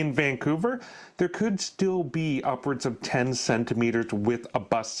even in Vancouver, there could still be upwards of 10 centimeters with a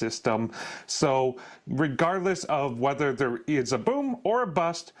bust system. So regardless of whether there is a boom or a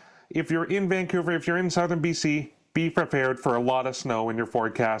bust, if you're in Vancouver, if you're in southern BC, be prepared for a lot of snow in your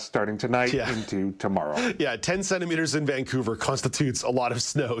forecast starting tonight into tomorrow. Yeah, 10 centimeters in Vancouver constitutes a lot of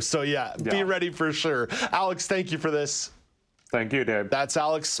snow. So be ready for sure. Alex, thank you for this. Thank you, Dave. That's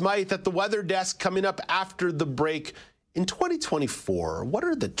Alex Smythe at the Weather Desk. Coming up after the break, in 2024, what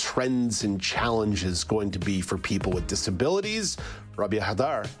are the trends and challenges going to be for people with disabilities? Rabia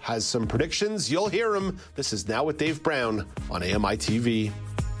Khedr has some predictions. You'll hear them. This is Now with Dave Brown on AMI TV.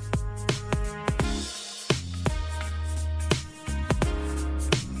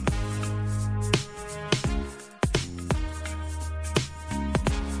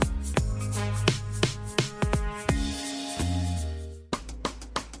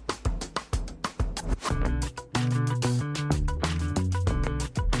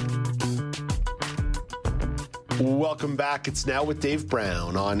 Welcome back. It's Now with Dave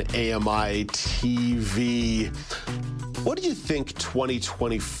Brown on AMI TV. What do you think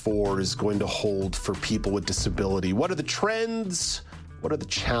 2024 is going to hold for people with disability? What are the trends? What are the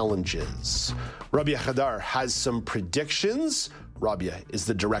challenges? Rabia Khedr has some predictions. Rabia is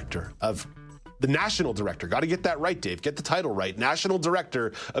the National Director. Got to get that right, Dave. Get the title right. National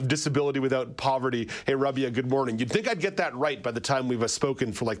Director of Disability Without Poverty. Hey, Rabia, good morning. You'd think I'd get that right by the time we've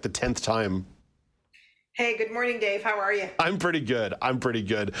spoken for like the 10th time. Hey, good morning, Dave. How are you? I'm pretty good.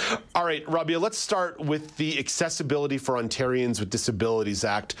 All right, Rabia, let's start with the Accessibility for Ontarians with Disabilities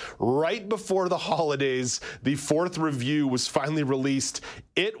Act. Right before the holidays, the fourth review was finally released.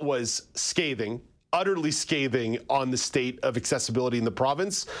 It was scathing, utterly scathing on the state of accessibility in the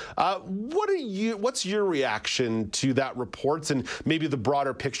province. What's your reaction to that report and maybe the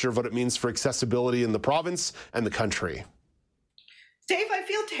broader picture of what it means for accessibility in the province and the country? Dave, I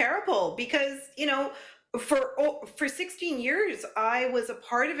feel terrible because, for 16 years, I was a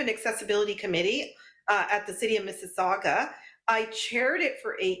part of an accessibility committee at the city of Mississauga. I chaired it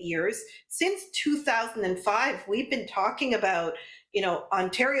for 8 years. Since 2005, we've been talking about,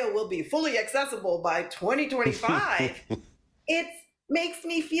 Ontario will be fully accessible by 2025. It makes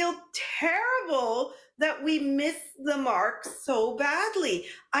me feel terrible that we miss the mark so badly.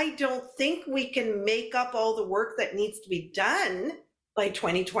 I don't think we can make up all the work that needs to be done by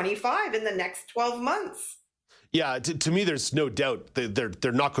 2025 in the next 12 months. Yeah, to me, there's no doubt that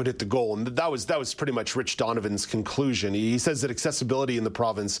they're not going to hit the goal. And that was pretty much Rich Donovan's conclusion. He says that accessibility in the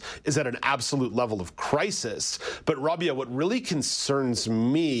province is at an absolute level of crisis. But Rabia, what really concerns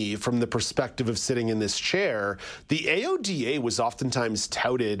me from the perspective of sitting in this chair, the AODA was oftentimes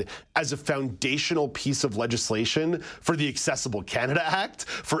touted as a foundational piece of legislation for the Accessible Canada Act,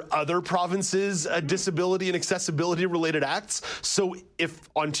 for other provinces' disability and accessibility related acts. So if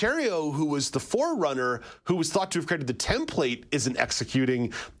Ontario, who was the forerunner, who was thought to have created the template, isn't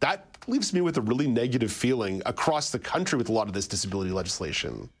executing, that leaves me with a really negative feeling across the country with a lot of this disability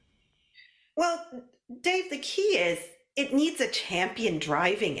legislation. Well, Dave, the key is it needs a champion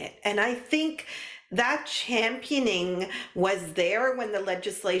driving it. And I think that championing was there when the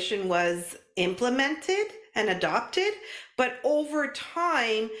legislation was implemented and adopted. But over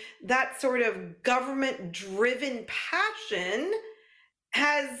time, that sort of government-driven passion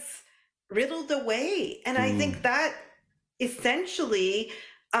has riddled away. And I think that essentially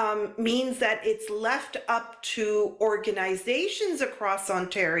means that it's left up to organizations across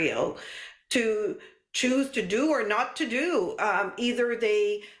Ontario to choose to do or not to do. Either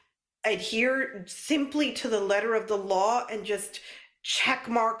they adhere simply to the letter of the law and just check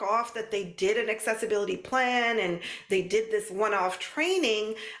mark off that they did an accessibility plan and they did this one-off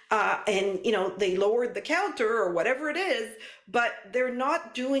training and they lowered the counter or whatever it is, but they're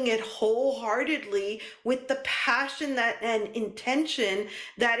not doing it wholeheartedly with the passion and intention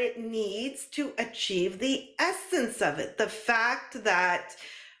that it needs to achieve the essence of it. The fact that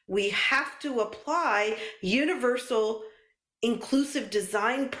we have to apply universal inclusive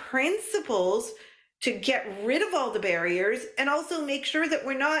design principles to get rid of all the barriers and also make sure that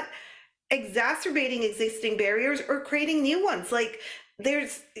we're not exacerbating existing barriers or creating new ones. Like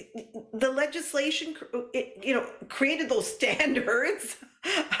there's the legislation, created those standards.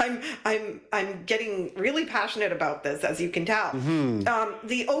 I'm getting really passionate about this, as you can tell.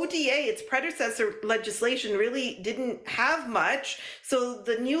 The ODA, its predecessor legislation, really didn't have much. So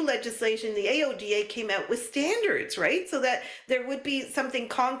the new legislation, the AODA, came out with standards, right? So that there would be something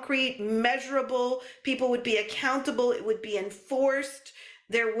concrete, measurable, people would be accountable, it would be enforced.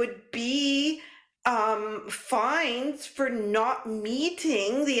 There would be fines for not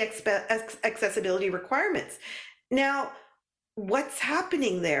meeting the accessibility requirements. Now, what's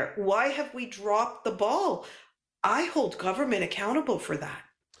happening there? Why have we dropped the ball? I hold government accountable for that.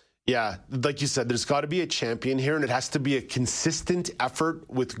 Yeah, like you said, there's got to be a champion here, and it has to be a consistent effort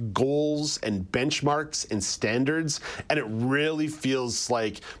with goals and benchmarks and standards. And it really feels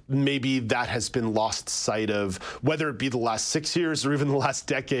like maybe that has been lost sight of, whether it be the last 6 years or even the last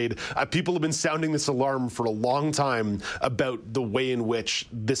decade. People have been sounding this alarm for a long time about the way in which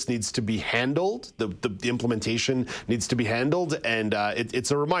this needs to be handled, the implementation needs to be handled. And it's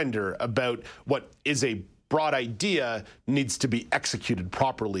a reminder about what is a broad idea needs to be executed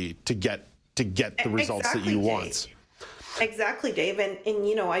properly to get the results that you want. Exactly, Dave. And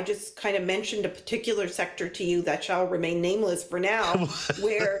I just kind of mentioned a particular sector to you that shall remain nameless for now,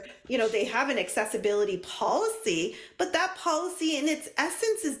 where, they have an accessibility policy, but that policy in its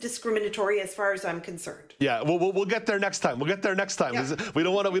essence is discriminatory as far as I'm concerned. Yeah, we'll get there next time. Yeah. We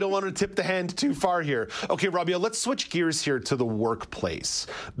don't want to tip the hand too far here. Okay, Rabia, let's switch gears here to the workplace.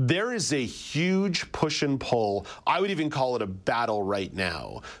 There is a huge push and pull, I would even call it a battle right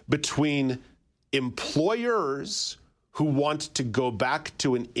now, between employers who want to go back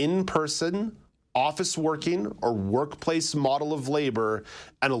to an in-person office working or workplace model of labor,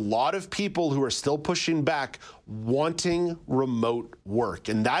 and a lot of people who are still pushing back wanting remote work.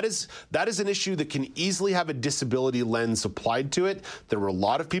 And that is an issue that can easily have a disability lens applied to it. There were a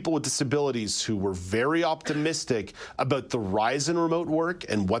lot of people with disabilities who were very optimistic about the rise in remote work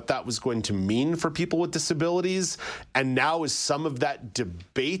and what that was going to mean for people with disabilities. And now as some of that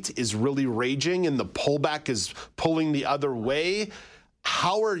debate is really raging and the pullback is pulling the other way,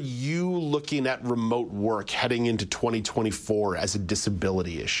 how are you looking at remote work heading into 2024 as a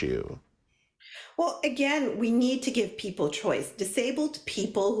disability issue? Well, again, we need to give people choice. Disabled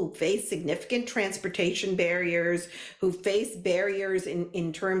people who face significant transportation barriers, who face barriers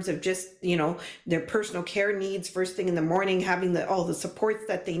in terms of just, their personal care needs first thing in the morning, having all the supports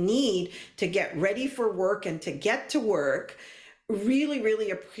that they need to get ready for work and to get to work, really, really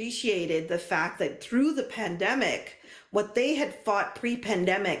appreciated the fact that through the pandemic, what they had fought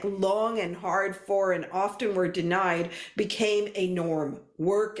pre-pandemic long and hard for and often were denied became a norm.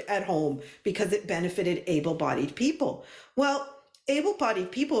 Work at home, because it benefited able-bodied people. Well,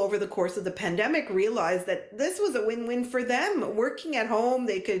 able-bodied people over the course of the pandemic realized that this was a win-win for them. Working at home,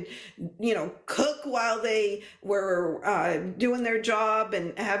 they could, cook while they were doing their job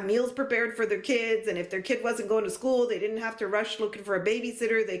and have meals prepared for their kids. And if their kid wasn't going to school, they didn't have to rush looking for a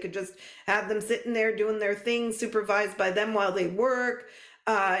babysitter. They could just have them sitting there doing their thing, supervised by them while they work.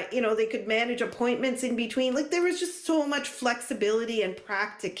 They could manage appointments in between. Like, there was just so much flexibility and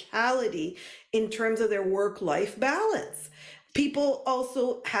practicality in terms of their work-life balance. People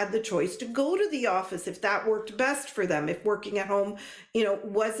also had the choice to go to the office if that worked best for them, if working at home,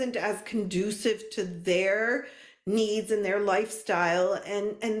 wasn't as conducive to their needs and their lifestyle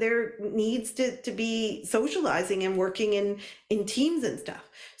and their needs to be socializing and working in teams and stuff.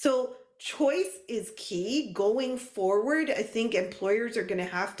 So choice is key. Going forward, I think employers are going to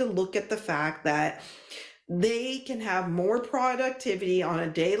have to look at the fact that they can have more productivity on a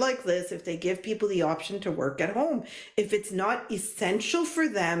day like this if they give people the option to work at home. If it's not essential for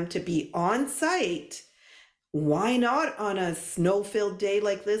them to be on site, why not on a snow-filled day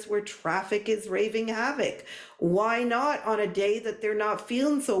like this where traffic is raving havoc? Why not on a day that they're not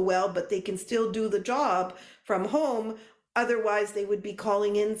feeling so well, but they can still do the job from home? Otherwise, they would be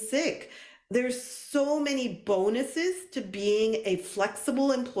calling in sick. There's so many bonuses to being a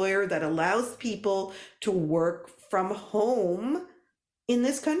flexible employer that allows people to work from home in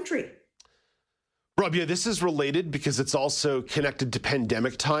this country. Rabia, this is related because it's also connected to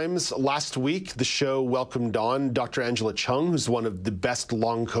pandemic times. Last week, the show welcomed on Dr. Angela Chung, who's one of the best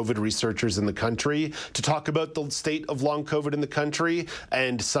long COVID researchers in the country, to talk about the state of long COVID in the country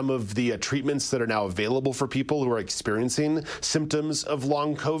and some of the treatments that are now available for people who are experiencing symptoms of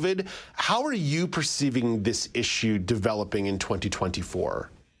long COVID. How are you perceiving this issue developing in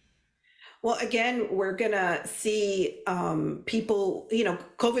 2024? Well, again, we're going to see people,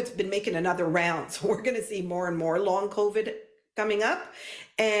 COVID's been making another round. So we're going to see more and more long COVID coming up.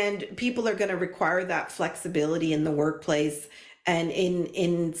 And people are going to require that flexibility in the workplace and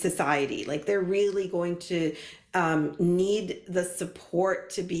in society. Like, they're really going to need the support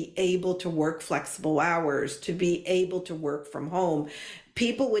to be able to work flexible hours, to be able to work from home.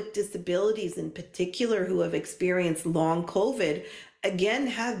 People with disabilities in particular who have experienced long COVID again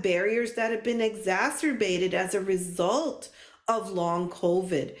have barriers that have been exacerbated as a result of long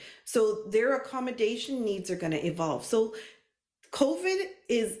COVID. So their accommodation needs are going to evolve. So COVID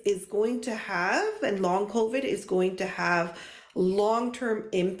is going to have, and long COVID is going to have long-term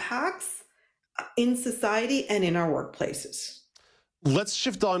impacts in society and in our workplaces. Let's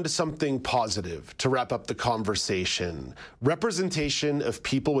shift on to something positive to wrap up the conversation. Representation of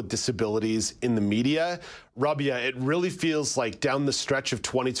people with disabilities in the media. Rabia, it really feels like down the stretch of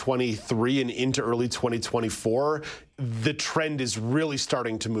 2023 and into early 2024, the trend is really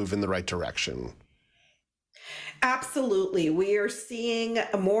starting to move in the right direction. Absolutely. We are seeing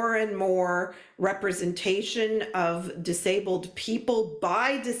more and more representation of disabled people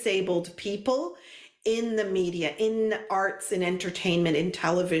by disabled people in the media, in arts and entertainment, in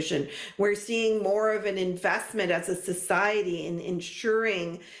television. We're seeing more of an investment as a society in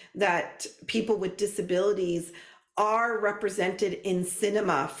ensuring that people with disabilities are represented in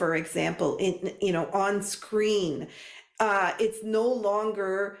cinema, for example, on screen. It's no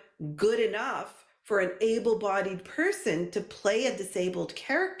longer good enough for an able-bodied person to play a disabled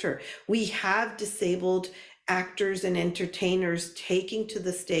character. We have disabled actors and entertainers taking to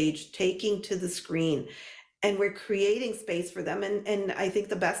the stage, taking to the screen, and we're creating space for them. And I think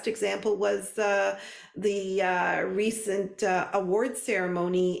the best example was the recent award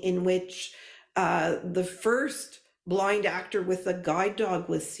ceremony in which the first blind actor with a guide dog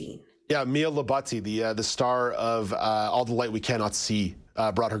was seen. Yeah, Mia Labati, the star of All the Light We Cannot See,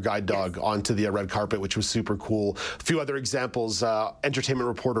 brought her guide dog onto the red carpet, which was super cool. A few other examples. Entertainment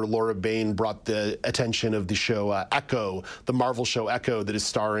reporter Laura Bain brought the attention of the show Echo, the Marvel show Echo, that is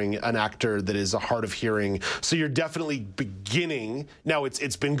starring an actor that is hard of hearing. So you're definitely beginning. Now,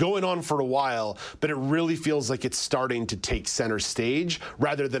 it's been going on for a while, but it really feels like it's starting to take center stage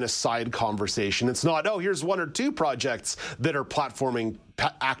rather than a side conversation. It's not, oh, here's one or two projects that are platforming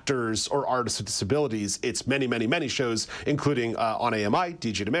actors or artists with disabilities. It's many, many, many shows, including on AMI,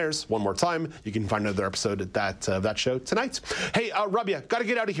 DJ Demers. One more time, you can find another episode at that show tonight. Hey, Rabia, got to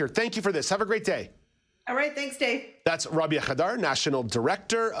get out of here. Thank you for this. Have a great day. All right, thanks, Dave. That's Rabia Khedr, National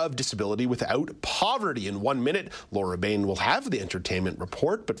Director of Disability Without Poverty. In 1 minute, Laura Bain will have the entertainment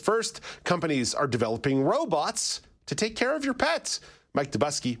report. But first, companies are developing robots to take care of your pets. Mike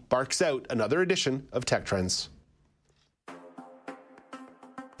Dubusky barks out another edition of Tech Trends.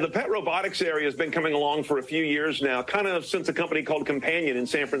 The pet robotics area has been coming along for a few years now, kind of since a company called Companion in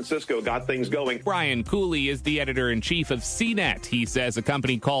San Francisco got things going. Brian Cooley is the editor-in-chief of CNET. He says a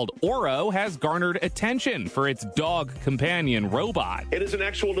company called Oro has garnered attention for its dog companion robot. It is an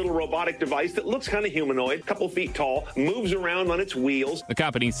actual little robotic device that looks kind of humanoid, a couple feet tall, moves around on its wheels. The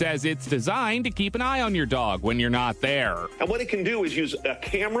company says it's designed to keep an eye on your dog when you're not there. And what it can do is use a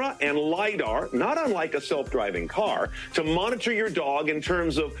camera and LiDAR, not unlike a self-driving car, to monitor your dog in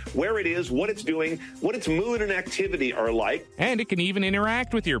terms of where it is, what it's doing, what its mood and activity are like. And it can even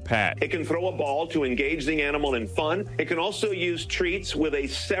interact with your pet. It can throw a ball to engage the animal in fun. It can also use treats with a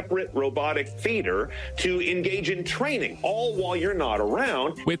separate robotic feeder to engage in training, all while you're not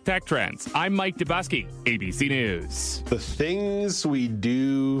around. With Tech Trends, I'm Mike Dubusky, ABC News. The things we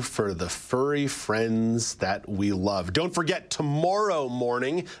do for the furry friends that we love. Don't forget, tomorrow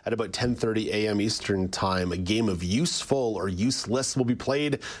morning at about 10:30 a.m. Eastern Time, a game of Useful or Useless will be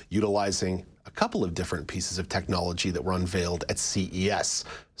played utilizing a couple of different pieces of technology that were unveiled at CES.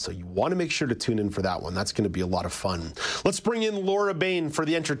 So you want to make sure to tune in for that one. That's going to be a lot of fun. Let's bring in Laura Bain for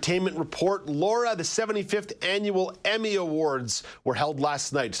the entertainment report. Laura, the 75th Annual Emmy Awards were held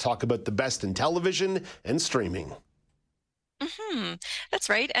last night to talk about the best in television and streaming. That's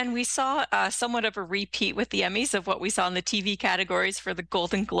right. And we saw somewhat of a repeat with the Emmys of what we saw in the TV categories for the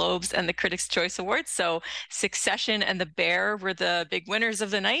Golden Globes and the Critics' Choice Awards. So Succession and The Bear were the big winners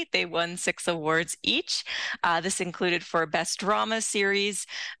of the night. They won 6 awards each. This included for Best Drama Series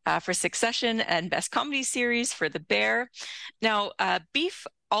for Succession and Best Comedy Series for The Bear. Now, Beef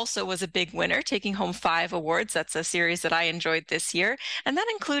also was a big winner, taking home 5 awards. That's a series that I enjoyed this year. And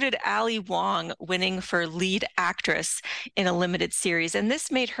that included Ali Wong winning for lead actress in a limited series. And this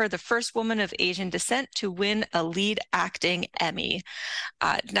made her the first woman of Asian descent to win a lead acting Emmy.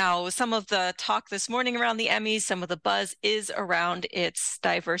 Now, some of the talk this morning around the Emmys, some of the buzz is around its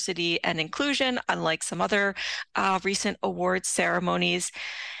diversity and inclusion, unlike some other recent awards ceremonies.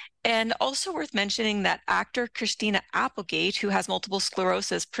 And also worth mentioning that actor Christina Applegate, who has multiple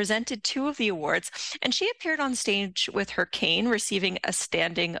sclerosis, presented 2 of the awards, and she appeared on stage with her cane, receiving a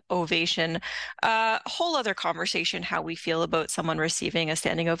standing ovation. A whole other conversation how we feel about someone receiving a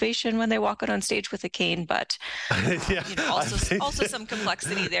standing ovation when they walk out on stage with a cane, but also some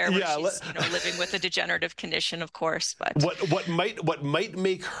complexity there where she's living with a degenerative condition, of course. But what might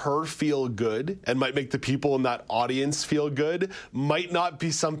make her feel good and might make the people in that audience feel good might not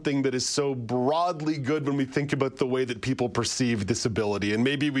be something that is so broadly good when we think about the way that people perceive disability. And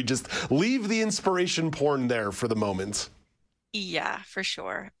maybe we just leave the inspiration porn there for the moment. Yeah, for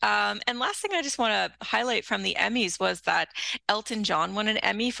sure. And last thing I just want to highlight from the Emmys was that Elton John won an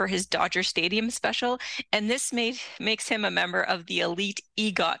Emmy for his Dodger Stadium special, and this makes him a member of the elite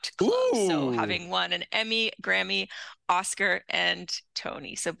EGOT club. Ooh. So having won an Emmy, Grammy, Oscar, and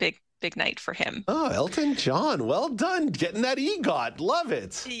Tony. So big night for him. Oh, Elton John, well done, getting that EGOT. Love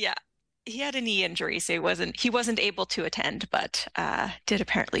it. Yeah. He had a knee injury, so he wasn't able to attend, but did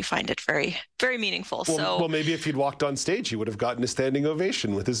apparently find it very, very meaningful. Well, maybe if he'd walked on stage, he would have gotten a standing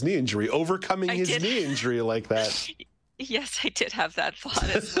ovation with his knee injury, overcoming his knee injury like that. Yes, I did have that thought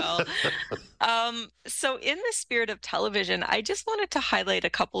as well. So in the spirit of television, I just wanted to highlight a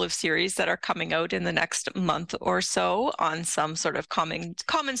couple of series that are coming out in the next month or so on some sort of common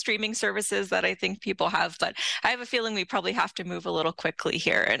streaming services that I think people have. But I have a feeling we probably have to move a little quickly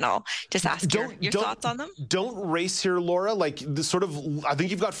here, and I'll just ask your thoughts on them. Don't race here, Laura. Like the sort of, I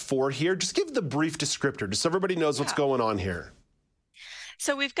think you've got 4 here. Just give the brief descriptor, just so everybody knows what's going on here.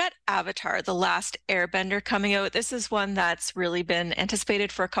 So we've got Avatar, The Last Airbender coming out. This is one that's really been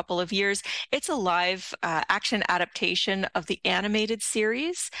anticipated for a couple of years. It's a live action adaptation of the animated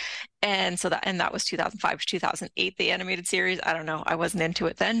series. And that was 2005 to 2008, the animated series. I don't know, I wasn't into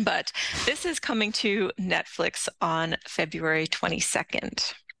it then, but this is coming to Netflix on February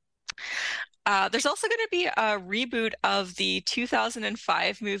 22nd. There's also going to be a reboot of the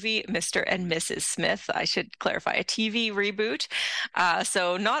 2005 movie Mr. and Mrs. Smith. I should clarify, a TV reboot.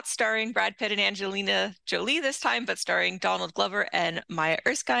 So not starring Brad Pitt and Angelina Jolie this time, but starring Donald Glover and Maya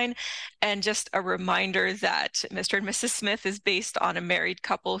Erskine. And just a reminder that Mr. and Mrs. Smith is based on a married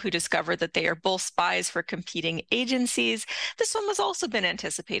couple who discover that they are both spies for competing agencies. This one has also been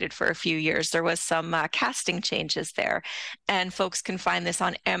anticipated for a few years. There was some casting changes there. And folks can find this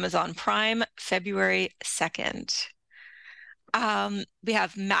on Amazon Prime February 2nd. We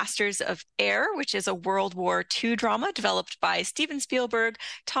have Masters of Air, which is a World War II drama developed by Steven Spielberg,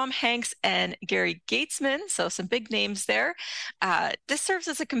 Tom Hanks, and Gary Gatesman. So some big names there. This serves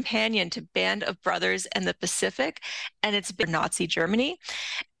as a companion to Band of Brothers and the Pacific, and it's been Nazi Germany.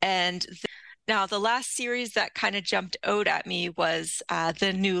 And now, the last series that kind of jumped out at me was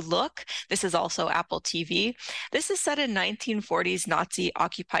The New Look. This is also Apple TV. This is set in 1940s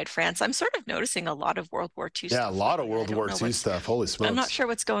Nazi-occupied France. I'm sort of noticing a lot of World War II stuff. Yeah, a lot of World War II stuff. Holy smokes. I'm not sure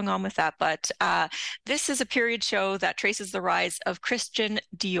what's going on with that, but this is a period show that traces the rise of Christian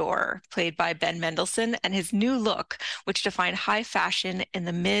Dior, played by Ben Mendelsohn, and his new look, which defined high fashion in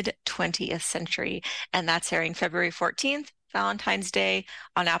the mid-20th century. And that's airing February 14th. Valentine's Day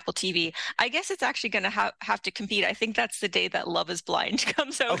on Apple TV. I guess it's actually going to have to compete. I think that's the day that Love is Blind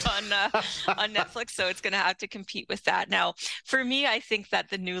comes out on Netflix, so it's going to have to compete with that. Now, for me, I think that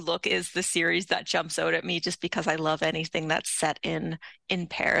The New Look is the series that jumps out at me just because I love anything that's set in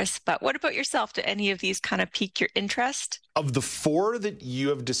Paris. But what about yourself? Do any of these kind of pique your interest? Of the four that you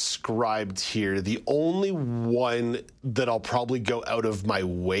have described here, the only one that I'll probably go out of my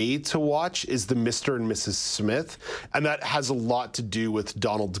way to watch is the Mr. and Mrs. Smith, and that has a lot to do with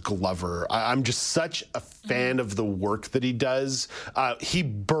Donald Glover. I'm just such a fan of the work that he does. He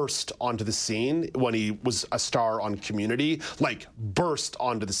burst onto the scene when he was a star on Community, like burst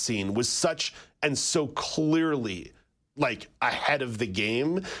onto the scene, was such and so clearly like ahead of the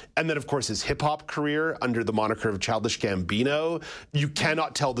game. And then, of course, his hip-hop career under the moniker of Childish Gambino. You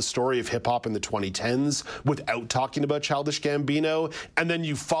cannot tell the story of hip-hop in the 2010s without talking about Childish Gambino. And then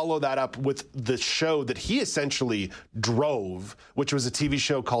you follow that up with the show that he essentially drove, which was a TV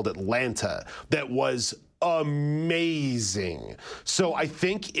show called Atlanta that was amazing. So I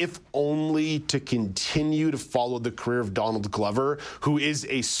think if only to continue to follow the career of Donald Glover, who is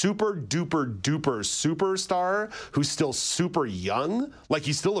a super duper duper superstar, who's still super young, like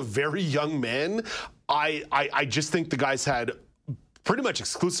he's still a very young man. I just think the guy's had pretty much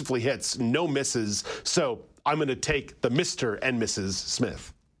exclusively hits, no misses. So I'm going to take the Mr. and Mrs.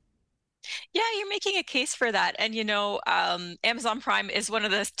 Smith. Yeah, you're making a case for that. And, you know, Amazon Prime is one of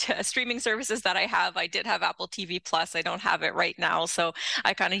the streaming services that I have. I did have Apple TV Plus. I don't have it right now. So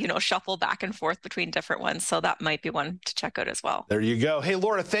I kind of, you know, shuffle back and forth between different ones. So that might be one to check out as well. There you go. Hey,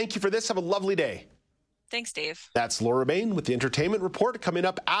 Laura, thank you for this. Have a lovely day. Thanks, Dave. That's Laura Bain with the Entertainment Report. Coming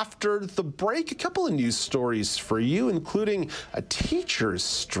up after the break, a couple of news stories for you, including a teacher's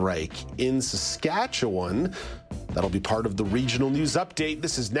strike in Saskatchewan. That'll be part of the regional news update.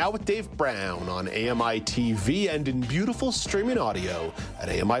 This is Now with Dave Brown on AMI TV and in beautiful streaming audio at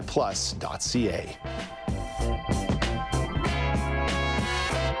AMIplus.ca.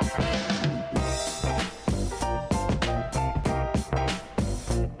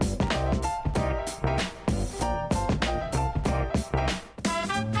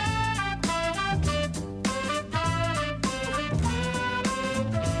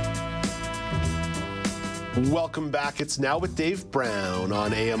 Welcome back. It's Now with Dave Brown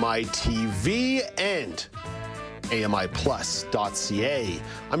on AMI TV and AMIplus.ca.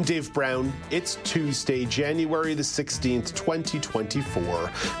 I'm Dave Brown. It's Tuesday, January the 16th, 2024.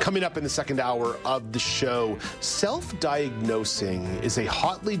 Coming up in the second hour of the show, self-diagnosing is a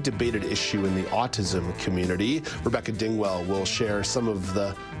hotly debated issue in the autism community. Rebecca Dingwell will share some of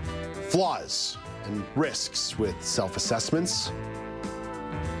the flaws and risks with self-assessments.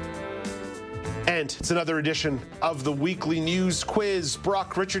 And it's another edition of the weekly news quiz.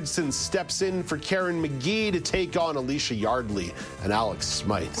 Brock Richardson steps in for Karen McGee to take on Alicia Yardley and Alex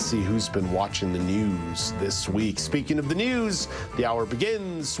Smythe. See who's been watching the news this week. Speaking of the news, the hour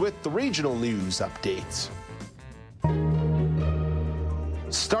begins with the regional news update.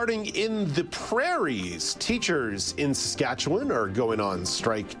 Starting in the prairies, teachers in Saskatchewan are going on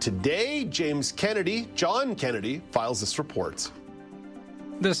strike today. John Kennedy, files this report.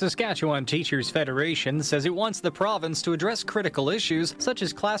 The Saskatchewan Teachers Federation says it wants the province to address critical issues such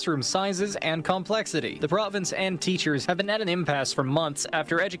as classroom sizes and complexity. The province and teachers have been at an impasse for months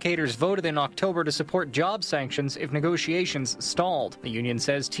after educators voted in October to support job sanctions if negotiations stalled. The union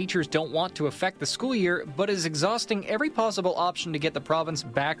says teachers don't want to affect the school year, but is exhausting every possible option to get the province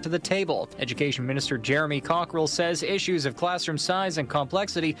back to the table. Education Minister Jeremy Cockrell says issues of classroom size and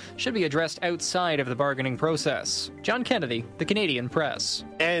complexity should be addressed outside of the bargaining process. John Kennedy, The Canadian Press.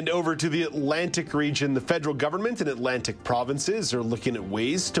 And over to the Atlantic region, the federal government and Atlantic provinces are looking at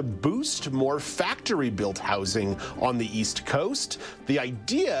ways to boost more factory-built housing on the East Coast. The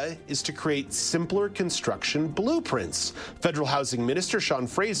idea is to create simpler construction blueprints. Federal Housing Minister Sean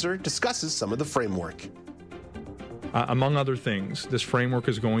Fraser discusses some of the framework. Among other things, this framework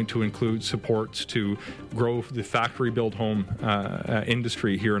is going to include supports to grow the factory-built home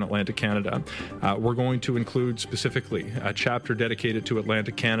industry here in Atlantic Canada. We're going to include specifically a chapter dedicated to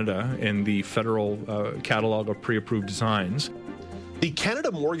Atlantic Canada in the federal catalog of pre-approved designs. The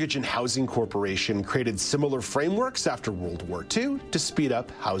Canada Mortgage and Housing Corporation created similar frameworks after World War II to speed up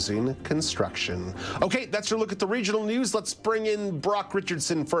housing construction. Okay, that's your look at the regional news. Let's bring in Brock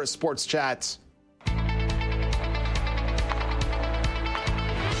Richardson for a sports chat.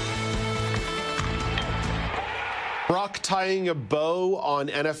 Brock, tying a bow on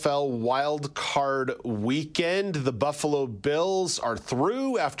NFL Wild Card Weekend. The Buffalo Bills are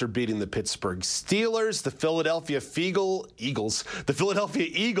through after beating the Pittsburgh Steelers. The Philadelphia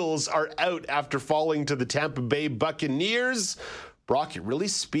Eagles are out after falling to the Tampa Bay Buccaneers. Brock, it really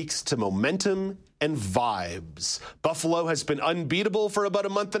speaks to momentum and vibes. Buffalo has been unbeatable for about a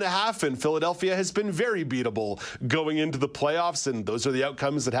month and a half, and Philadelphia has been very beatable going into the playoffs, and those are the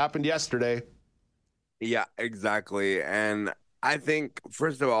outcomes that happened yesterday. Yeah, exactly. And I think,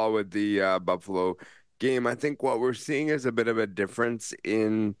 first of all, with the Buffalo game, I think what we're seeing is a bit of a difference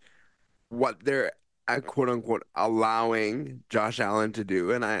in what they're, quote unquote, allowing Josh Allen to do.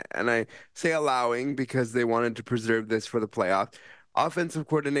 And I say allowing because they wanted to preserve this for the playoffs. Offensive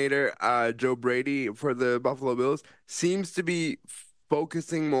coordinator Joe Brady for the Buffalo Bills seems to be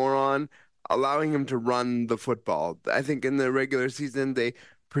focusing more on allowing him to run the football. I think in the regular season, they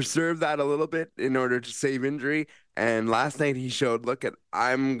preserve that a little bit in order to save injury. And last night he showed,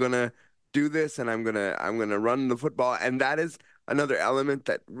 I'm gonna do this and I'm gonna run the football. And that is another element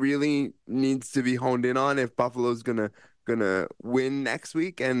that really needs to be honed in on if Buffalo's gonna win next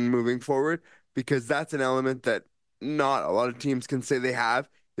week and moving forward, because that's an element that not a lot of teams can say they have,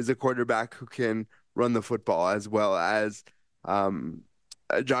 is a quarterback who can run the football as well as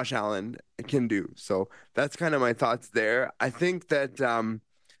Josh Allen can do. So that's kind of my thoughts there. I think that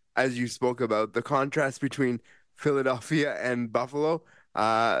as you spoke about, the contrast between Philadelphia and Buffalo.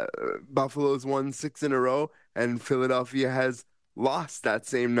 Buffalo's won 6 in a row, and Philadelphia has lost that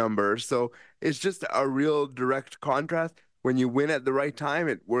same number. So it's just a real direct contrast. When you win at the right time,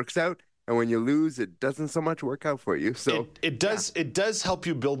 it works out. And when you lose, it doesn't so much work out for you. So it does help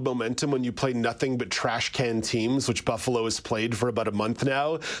you build momentum when you play nothing but trash can teams, which Buffalo has played for about a month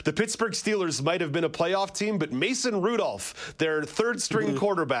now. The Pittsburgh Steelers might have been a playoff team, but Mason Rudolph, their third string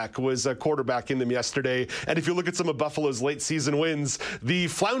quarterback, was a quarterback in them yesterday. And if you look at some of Buffalo's late season wins, the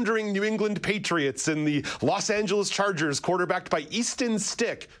floundering New England Patriots and the Los Angeles Chargers, quarterbacked by Easton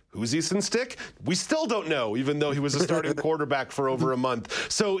Stick. Who's Easton Stick? We still don't know, even though he was a starting quarterback for over a month.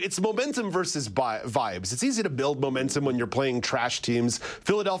 So it's momentum versus vibes. It's easy to build momentum when you're playing trash teams.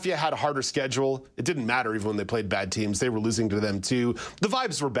 Philadelphia had a harder schedule. It didn't matter even when they played bad teams. They were losing to them too. The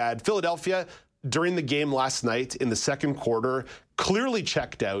vibes were bad. Philadelphia, during the game last night in the second quarter, clearly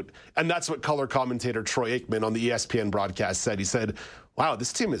checked out. And that's what color commentator Troy Aikman on the ESPN broadcast said. He said, wow,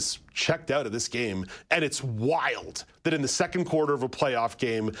 this team is checked out of this game. And it's wild that in the second quarter of a playoff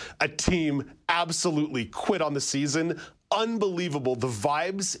game, a team absolutely quit on the season. Unbelievable. The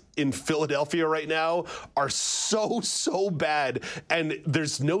vibes in Philadelphia right now are so bad. And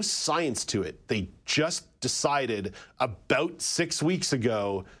there's no science to it. They just decided about 6 weeks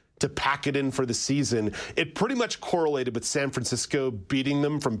ago to pack it in for the season. It pretty much correlated with San Francisco beating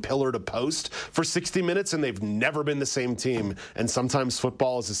them from pillar to post for 60 minutes, and they've never been the same team. And sometimes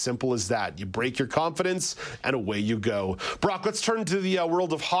football is as simple as that. You break your confidence, and away you go. Brock, let's turn to the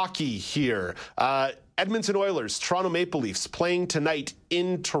world of hockey here. Edmonton Oilers, Toronto Maple Leafs playing tonight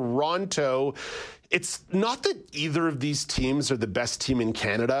in Toronto. It's not that either of these teams are the best team in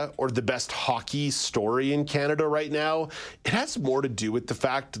Canada or the best hockey story in Canada right now. It has more to do with the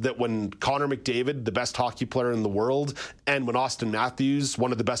fact that when Connor McDavid, the best hockey player in the world, and when Austin Matthews,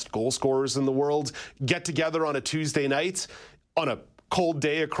 one of the best goal scorers in the world, get together on a Tuesday night on a cold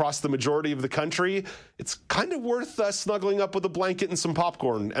day across the majority of the country, it's kind of worth snuggling up with a blanket and some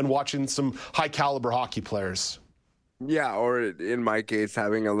popcorn and watching some high-caliber hockey players. Yeah, or in my case,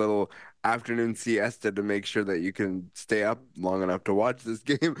 having a little afternoon siesta to make sure that you can stay up long enough to watch this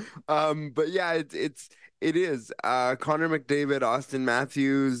game. But yeah, it is. Connor McDavid, Austin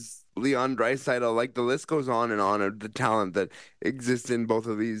Matthews, Leon Draisaitl, like the list goes on and on of the talent that exists in both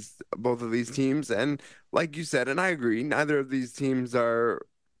of these teams. And like you said, and I agree, neither of these teams are,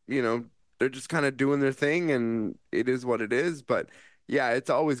 they're just kind of doing their thing, and it is what it is. But yeah, it's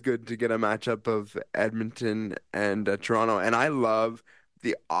always good to get a matchup of Edmonton and Toronto. And I love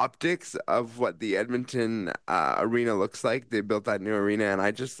the optics of what the Edmonton arena looks like. They built that new arena, and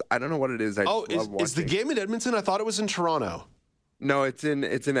I don't know what it is. Is the game in Edmonton? I thought it was in Toronto. No, it's in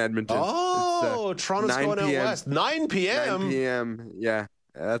Edmonton. Oh, Toronto's going out west. 9 p.m. 9 p.m. Yeah,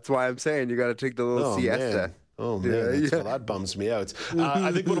 that's why I'm saying you got to take the little siesta. Man. Oh man, well, that bums me out.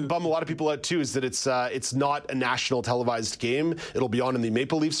 I think what'll bum a lot of people out too is that it's not a national televised game. It'll be on in the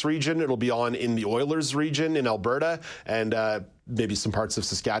Maple Leafs region. It'll be on in the Oilers region in Alberta, and maybe some parts of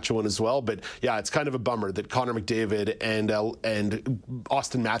Saskatchewan as well. But yeah, it's kind of a bummer that Connor McDavid and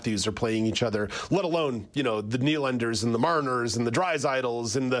Austin Matthews are playing each other, let alone, the Nylanders and the Marners and the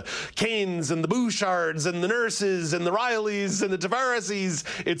Draisaitls and the Canes and the Bouchards and the Nurses and the Rileys and the Tavareses.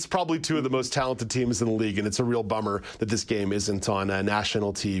 It's probably two of the most talented teams in the league, and it's a real bummer that this game isn't on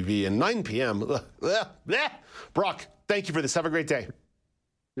national TV. And 9 p.m. Brock, thank you for this. Have a great day.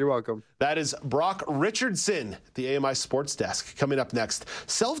 You're welcome. That is Brock Richardson, the AMI Sports Desk. Coming up next,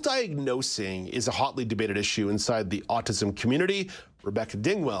 self-diagnosing is a hotly debated issue inside the autism community. Rebecca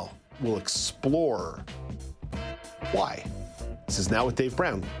Dingwell will explore why. This is Now with Dave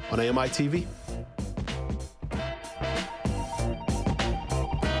Brown on AMI TV.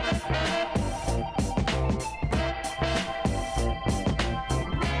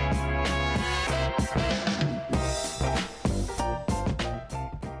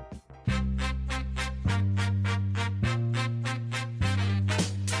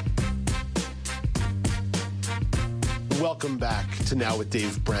 Welcome back to Now with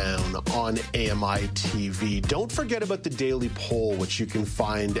Dave Brown on AMI TV. Don't forget about the daily poll, which you can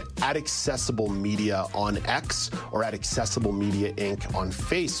find at Accessible Media on X or at Accessible Media Inc. on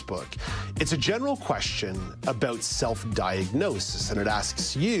Facebook. It's a general question about self-diagnosis, and it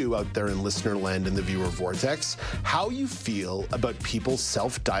asks you out there in listener land in the viewer vortex how you feel about people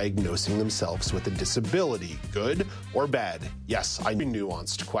self-diagnosing themselves with a disability, good or bad. Yes, I know,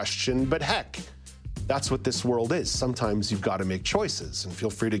 nuanced question, but heck, that's what this world is. Sometimes you've got to make choices, and feel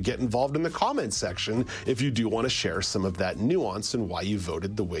free to get involved in the comments section if you do want to share some of that nuance and why you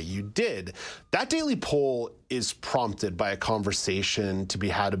voted the way you did. That daily poll is prompted by a conversation to be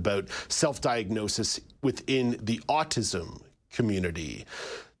had about self-diagnosis within the autism community.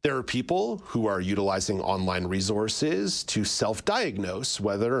 There are people who are utilizing online resources to self-diagnose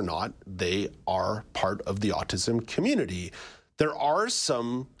whether or not they are part of the autism community. There are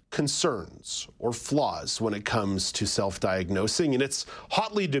some concerns or flaws when it comes to self-diagnosing, and it's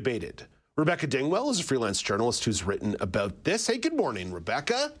hotly debated. Rebecca Dingwell is a freelance journalist who's written about this. Hey, good morning,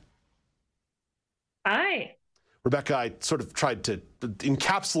 Rebecca. Hi. Rebecca, I sort of tried to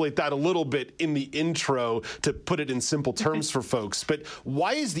encapsulate that a little bit in the intro to put it in simple terms for folks, but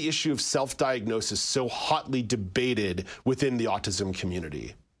why is the issue of self-diagnosis so hotly debated within the autism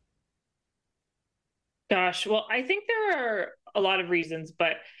community? Gosh, well, I think there are a lot of reasons,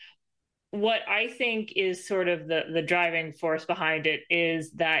 but what I think is sort of the driving force behind it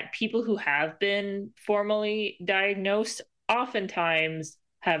is that people who have been formally diagnosed oftentimes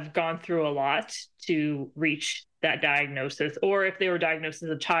have gone through a lot to reach that diagnosis. Or if they were diagnosed as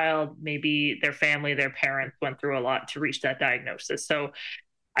a child, maybe their family, their parents went through a lot to reach that diagnosis. So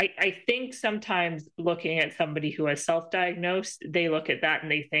I think sometimes looking at somebody who has self-diagnosed, they look at that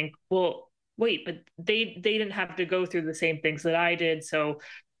and they think, well, wait, but they didn't have to go through the same things that I did. So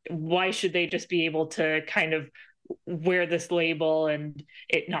why should they just be able to kind of wear this label and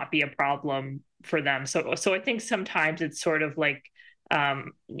it not be a problem for them? So I think sometimes it's sort of like,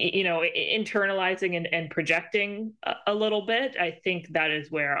 internalizing and projecting a little bit. I think that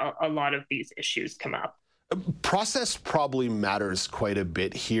is where a lot of these issues come up. Process probably matters quite a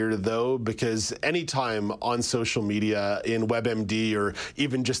bit here, though, because anytime on social media, in WebMD, or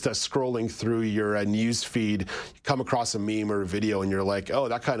even just scrolling through your news feed, you come across a meme or a video and you're like, oh,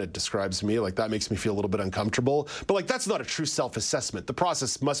 that kind of describes me. Like, that makes me feel a little bit uncomfortable. But like, that's not a true self-assessment. The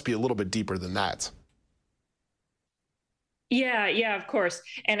process must be a little bit deeper than that. Yeah, of course.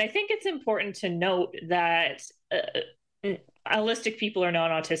 And I think it's important to note that allistic people or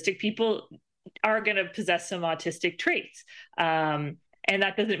non-autistic people are going to possess some autistic traits. And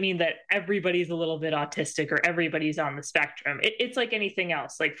that doesn't mean that everybody's a little bit autistic or everybody's on the spectrum. It's like anything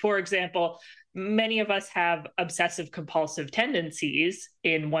else. Like, for example, many of us have obsessive compulsive tendencies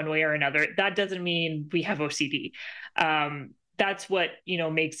in one way or another. That doesn't mean we have OCD. That's what,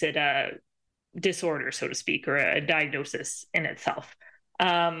 makes it a disorder, so to speak, or a diagnosis in itself.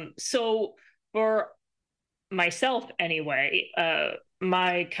 So for myself anyway,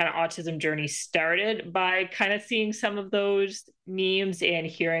 my kind of autism journey started by kind of seeing some of those memes and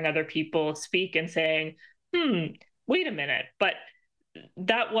hearing other people speak and saying, wait a minute, but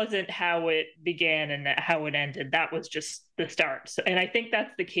that wasn't how it began and how it ended. That was just the start. So, and I think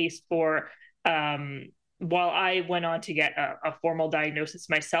that's the case for, while I went on to get a formal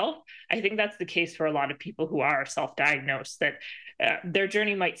diagnosis myself, I think that's the case for a lot of people who are self-diagnosed, that their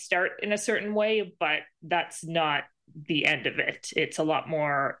journey might start in a certain way, but that's not the end of it. It's a lot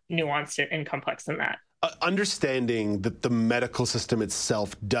more nuanced and complex than that. Understanding that the medical system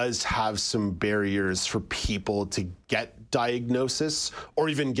itself does have some barriers for people to get diagnosis or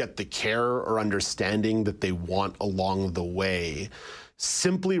even get the care or understanding that they want along the way.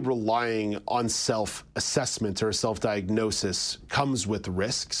 Simply relying on self-assessment or self-diagnosis comes with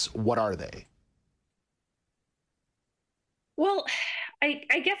risks. What are they? Well,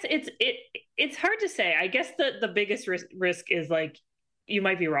 I guess it's hard to say. I guess the biggest risk is like, you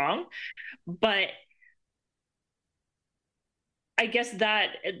might be wrong, but I guess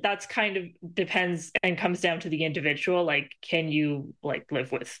that's kind of depends and comes down to the individual. Like, can you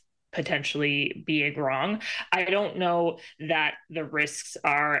live with potentially being wrong? I don't know that the risks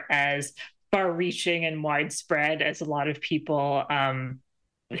are as far-reaching and widespread as a lot of people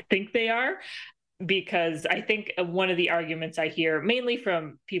think they are. Because I think one of the arguments I hear, mainly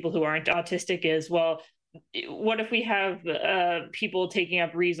from people who aren't autistic, is, well, what if we have people taking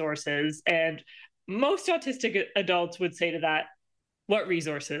up resources? And most autistic adults would say to that, what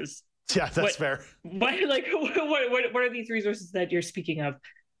resources? Yeah, that's fair. What are these resources that you're speaking of?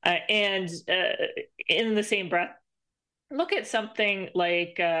 And in the same breath, look at something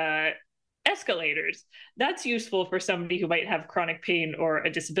like escalators. That's useful for somebody who might have chronic pain or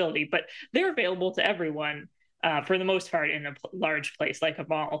a disability, but they're available to everyone for the most part in a large place like a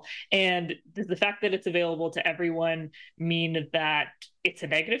mall. And does the fact that it's available to everyone mean that it's a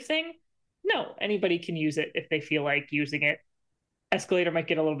negative thing? No, anybody can use it if they feel like using it. Escalator might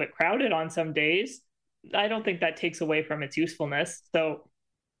get a little bit crowded on some days. I don't think that takes away from its usefulness. So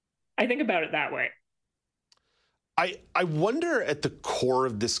I think about it that way. I wonder at the core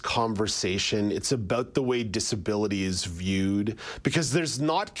of this conversation, it's about the way disability is viewed, because there's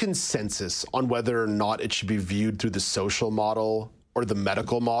not consensus on whether or not it should be viewed through the social model or the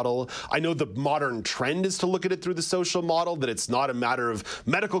medical model. I know the modern trend is to look at it through the social model, that it's not a matter of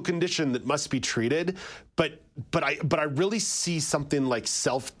medical condition that must be treated, but I really see something like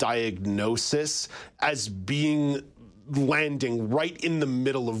self-diagnosis as being landing right in the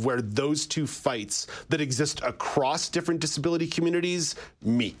middle of where those two fights that exist across different disability communities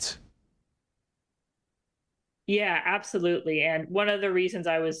meet. Yeah, absolutely. And one of the reasons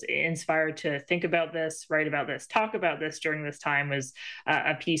I was inspired to think about this, write about this, talk about this during this time was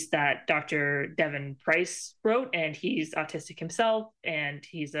a piece that Dr. Devin Price wrote, and he's autistic himself, and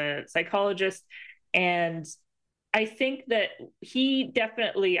he's a psychologist. And I think that he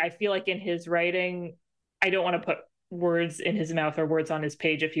definitely, I feel like in his writing, I don't want to put words in his mouth or words on his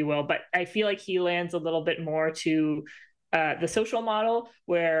page, if you will, but I feel like he lands a little bit more to the social model,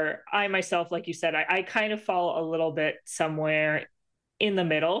 where I myself, like you said, I kind of fall a little bit somewhere in the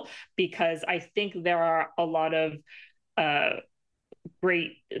middle, because I think there are a lot of the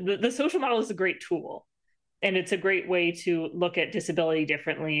social model is a great tool, and it's a great way to look at disability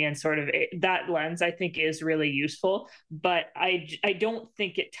differently, and sort of that lens I think is really useful, but I don't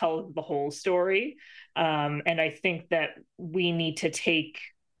think it tells the whole story. And I think that we need to take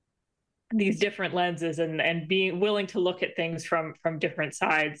these different lenses and being willing to look at things from different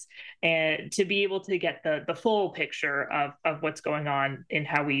sides, and to be able to get the full picture of what's going on in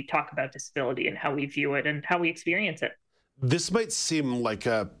how we talk about disability and how we view it and how we experience it. This might seem like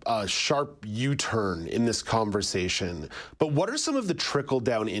a sharp U-turn in this conversation, but what are some of the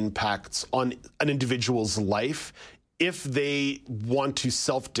trickle-down impacts on an individual's life if they want to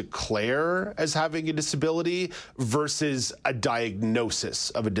self-declare as having a disability versus a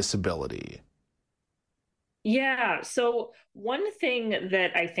diagnosis of a disability? Yeah. So one thing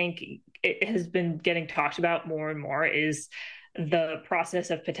that I think it has been getting talked about more and more is the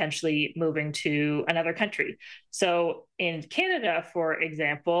process of potentially moving to another country. So in Canada, for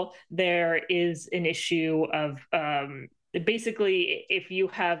example, there is an issue of basically, if you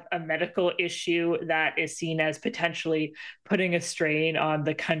have a medical issue that is seen as potentially putting a strain on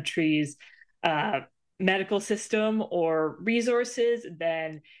the country's medical system or resources,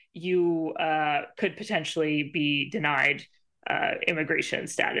 then you could potentially be denied immigration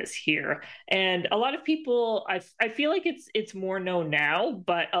status here. And a lot of people, I feel like it's more known now,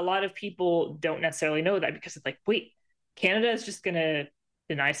 but a lot of people don't necessarily know that, because it's like, wait, Canada is just going to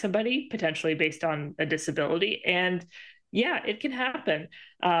deny somebody potentially based on a disability. And yeah, it can happen.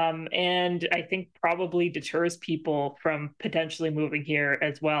 And I think probably deters people from potentially moving here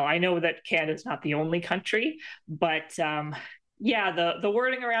as well. I know that Canada's not the only country, but yeah, the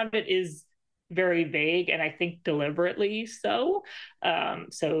wording around it is very vague, and I think deliberately so,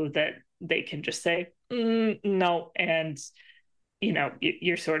 so that they can just say, no, and, you know,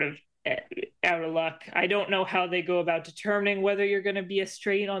 you're sort of out of luck. I don't know how they go about determining whether you're going to be a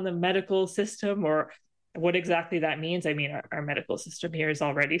strain on the medical system or what exactly that means. I mean, our medical system here is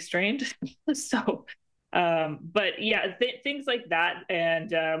already strained. So, but yeah, things like that.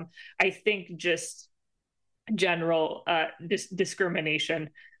 And I think just general discrimination.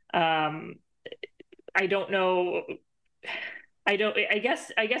 I don't know. I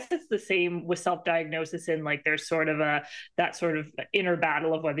guess it's the same with self-diagnosis, in like there's sort of that sort of inner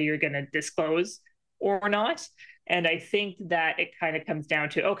battle of whether you're going to disclose or not. And I think that it kind of comes down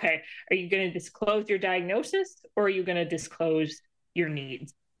to, okay, are you going to disclose your diagnosis, or are you going to disclose your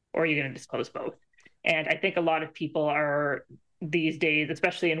needs, or are you going to disclose both? And I think a lot of people are these days,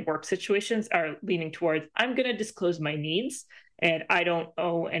 especially in work situations, are leaning towards, I'm going to disclose my needs, and I don't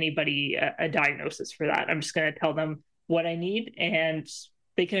owe anybody a diagnosis for that. I'm just going to tell them what I need, and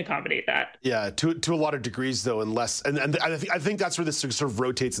they can accommodate that. Yeah, to a lot of degrees, though, unless and I think that's where this sort of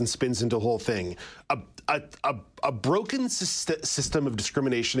rotates and spins into a whole thing. A broken system of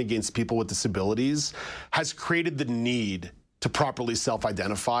discrimination against people with disabilities has created the need to properly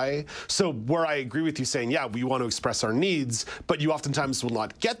self-identify. So where I agree with you saying, yeah, we want to express our needs, but you oftentimes will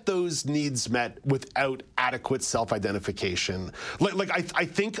not get those needs met without adequate self-identification. I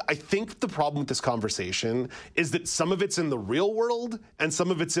think the problem with this conversation is that some of it's in the real world and some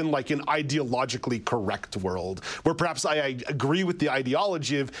of it's in like an ideologically correct world, where perhaps I agree with the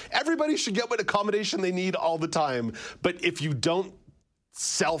ideology of everybody should get what accommodation they need all the time. But if you don't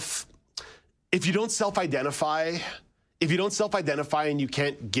self-identify, and you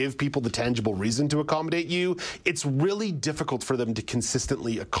can't give people the tangible reason to accommodate you, it's really difficult for them to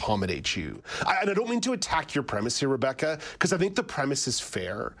consistently accommodate you. And I don't mean to attack your premise here, Rebecca, because I think the premise is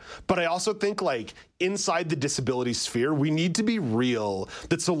fair. But I also think, like, inside the disability sphere, we need to be real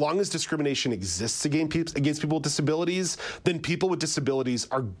that so long as discrimination exists against people with disabilities, then people with disabilities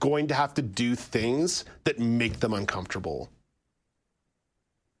are going to have to do things that make them uncomfortable.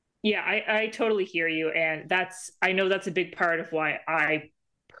 Yeah, I totally hear you. And I know that's a big part of why I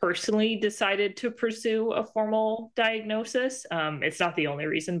personally decided to pursue a formal diagnosis. It's not the only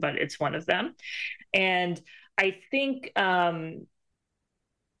reason, but it's one of them. And I think to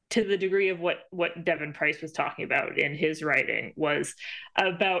the degree of what Devin Price was talking about in his writing was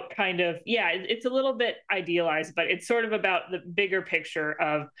about kind of, it's a little bit idealized, but it's sort of about the bigger picture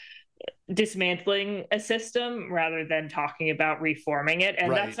of dismantling a system rather than talking about reforming it.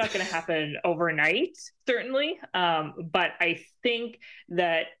 And that's not going to happen overnight, certainly. But I think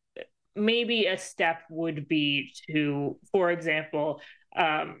that maybe a step would be to, for example,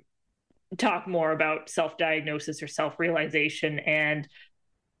 talk more about self-diagnosis or self-realization and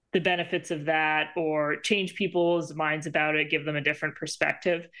the benefits of that, or change people's minds about it, give them a different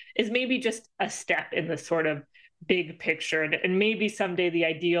perspective, is maybe just a step in the sort of big picture. And maybe someday the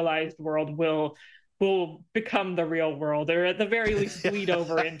idealized world will become the real world, or at the very least bleed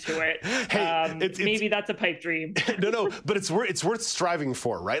over into it. Maybe that's a pipe dream. No, but it's worth striving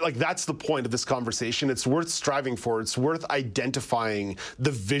for, right? Like, that's the point of this conversation. It's worth striving for. It's worth identifying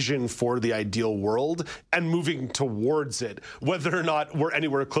the vision for the ideal world and moving towards it. Whether or not we're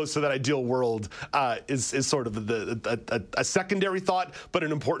anywhere close to that ideal world is sort of a secondary thought, but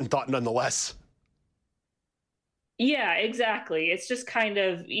an important thought nonetheless. Yeah, exactly. It's just kind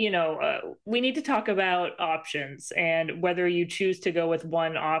of, we need to talk about options and whether you choose to go with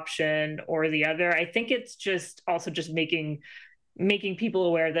one option or the other. I think it's just also just making people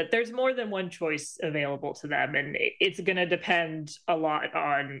aware that there's more than one choice available to them. And it's going to depend a lot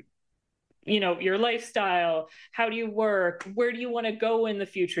on, your lifestyle. How do you work? Where do you want to go in the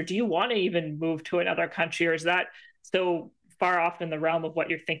future? Do you want to even move to another country, or is that so far off in the realm of what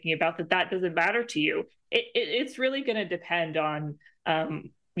you're thinking about that doesn't matter to you? It's really going to depend on,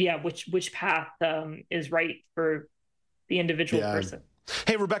 which path is right for the individual person.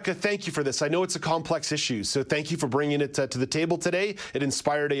 Hey, Rebecca, thank you for this. I know it's a complex issue, so thank you for bringing it to the table today. It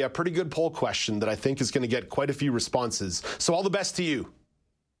inspired a pretty good poll question that I think is going to get quite a few responses. So all the best to you.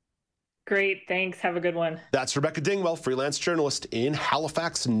 Great. Thanks. Have a good one. That's Rebecca Dingwell, freelance journalist in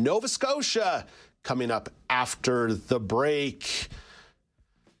Halifax, Nova Scotia. Coming up after the break.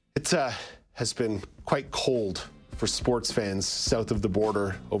 It has been quite cold for sports fans south of the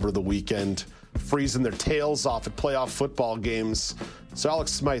border over the weekend, freezing their tails off at playoff football games. So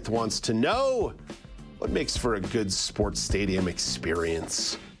Alex Smythe wants to know what makes for a good sports stadium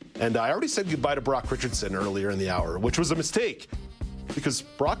experience. And I already said goodbye to Brock Richardson earlier in the hour, which was a mistake, because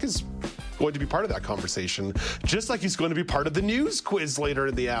Brock is going to be part of that conversation, just like he's going to be part of the news quiz later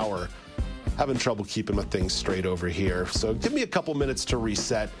in the hour. Having trouble keeping my things straight over here. So give me a couple minutes to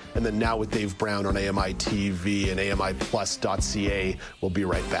reset, and then Now with Dave Brown on AMI TV and AMIplus.ca. We'll be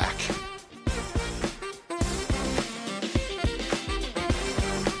right back.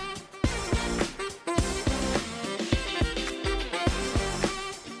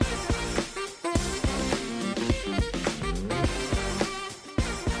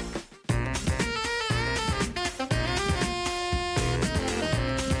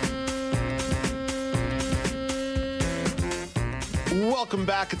 Welcome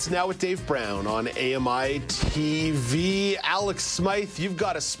back. It's Now with Dave Brown on AMI TV. Alex Smythe, you've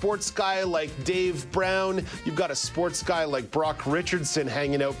got a sports guy like Dave Brown. You've got a sports guy like Brock Richardson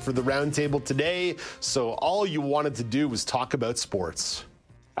hanging out for the roundtable today. So all you wanted to do was talk about sports.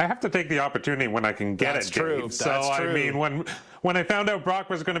 I have to take the opportunity when I can get That's it, true. Dave. So, That's true. I mean, when I found out Brock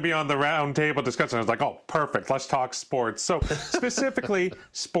was going to be on the round table discussion, I was like, oh, perfect. Let's talk sports. So specifically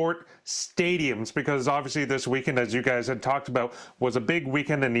sport stadiums, because obviously this weekend, as you guys had talked about, was a big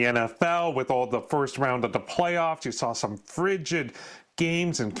weekend in the NFL with all the first round of the playoffs. You saw some frigid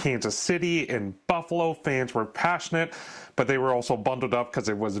games in Kansas City and Buffalo. Fans were passionate, but they were also bundled up because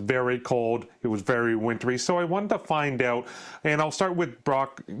it was very cold. It was very wintry. So I wanted to find out, and I'll start with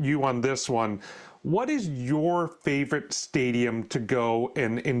Brock, you on this one. What is your favorite stadium to go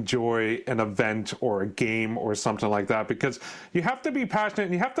and enjoy an event or a game or something like that? Because you have to be passionate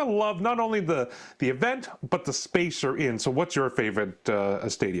and you have to love not only the event, but the space you're in. So what's your favorite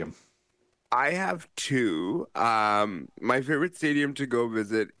stadium? I have two. My favorite stadium to go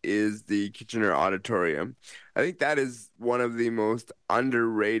visit is the Kitchener Auditorium. I think that is one of the most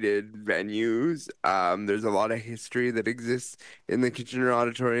underrated venues. There's a lot of history that exists in the Kitchener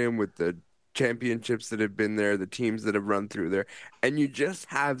Auditorium with the championships that have been there, the teams that have run through there. And you just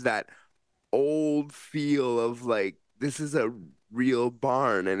have that old feel of like, this is a real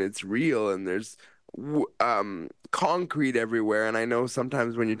barn and it's real and there's concrete everywhere. And I know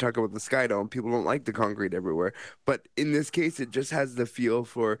sometimes when you talk about the Sky Dome, people don't like the concrete everywhere, but in this case it just has the feel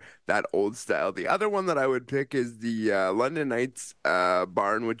for that old style. The other one that I would pick is the London Knights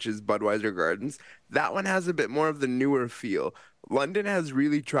barn, which is Budweiser Gardens. That one has a bit more of the newer feel. London has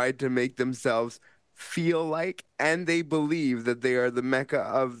really tried to make themselves feel like, and they believe that they are the mecca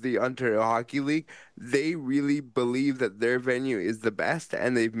of the Ontario Hockey League. They really believe that their venue is the best,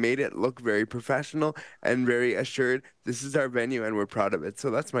 and they've made it look very professional and very assured. This is our venue, and we're proud of it.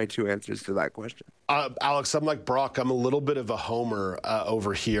 So that's my two answers to that question. Alex, I'm like Brock. I'm a little bit of a homer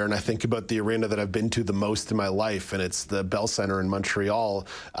over here, and I think about the arena that I've been to the most in my life, and it's the Bell Centre in Montreal.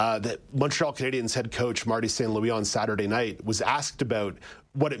 The Montreal Canadiens head coach Marty St. Louis on Saturday night was asked about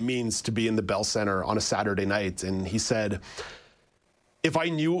what it means to be in the Bell Centre on a Saturday night, and he said, if I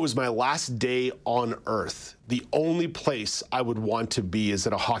knew it was my last day on earth, the only place I would want to be is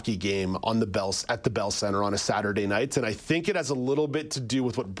at a hockey game at the Bell Centre on a Saturday night. And I think it has a little bit to do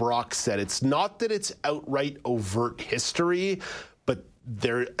with what Brock said. It's not that it's outright overt history, but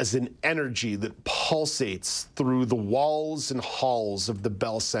there is an energy that pulsates through the walls and halls of the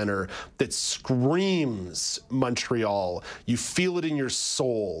Bell Centre that screams Montreal. You feel it in your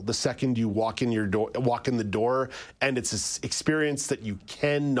soul the second you walk in the door, and it's an experience that you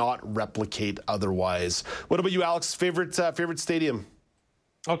cannot replicate otherwise. What about you, Alex? Favorite stadium?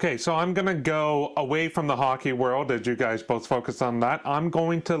 Okay, so I'm going to go away from the hockey world, as you guys both focus on that. I'm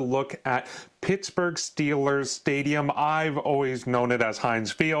going to look at Pittsburgh Steelers Stadium. I've always known it as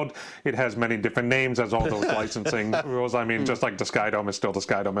Heinz Field. It has many different names, as all those licensing rules. I mean, just like the Sky Dome is still the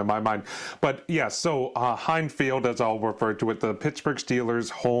Sky Dome in my mind. But yeah, so Heinz Field, as I'll refer to it, the Pittsburgh Steelers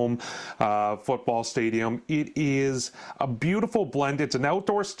home football stadium. It is a beautiful blend. It's an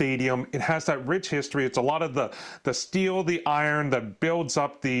outdoor stadium. It has that rich history. It's a lot of the steel, the iron that builds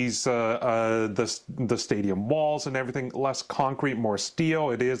up these the stadium walls and everything. Less concrete, more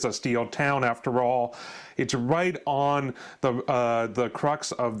steel. It is a steel town After all, it's right on the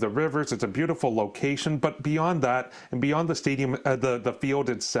crux of the rivers. It's a beautiful location. But beyond that, and beyond the stadium, the field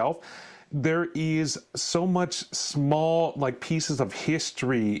itself, there is so much small pieces of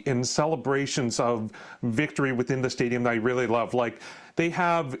history and celebrations of victory within the stadium that I really love. Like, they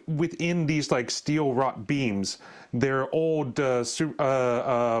have within these steel wrought beams, their old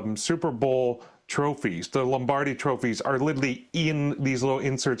Super Bowl trophies. The Lombardi trophies are literally in these little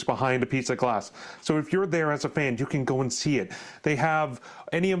inserts behind a piece of glass. So if you're there as a fan, you can go and see it. They have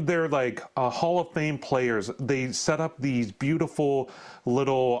any of their Hall of Fame players. They set up these beautiful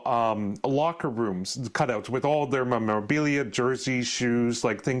little locker rooms, cutouts with all their memorabilia, jerseys, shoes,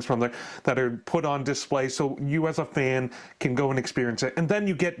 things from there that are put on display. So you as a fan can go and experience it. And then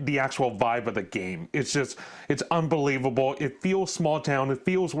you get the actual vibe of the game. It's unbelievable. It feels small town. It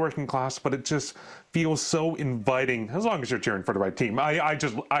feels working class, but it just feels so inviting as long as you're cheering for the right team. I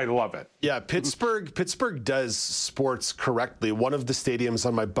love it. Yeah, Pittsburgh does sports correctly. One of the stadiums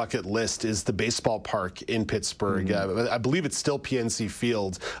on my bucket list is the baseball park in Pittsburgh. I believe it's still PNC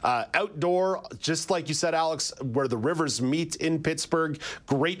Field. Outdoor, just like you said, Alex, where the rivers meet in Pittsburgh.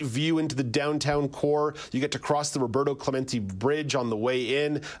 Great view into the downtown core. You get to cross the Roberto Clemente Bridge on the way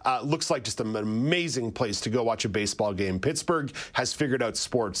in. Looks like just an amazing place to go watch a baseball game. Pittsburgh has figured out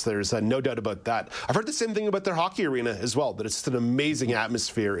sports. There's no doubt about that. I've heard the same thing about their hockey arena as well, that it's just an amazing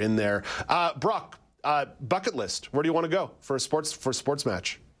atmosphere in there. Brock, bucket list. Where do you want to go for a sports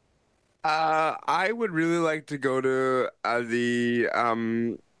match? I would really like to go to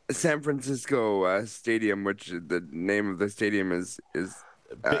the San Francisco Stadium, which the name of the stadium is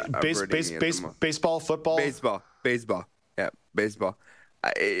baseball, football? Baseball. Yeah, baseball.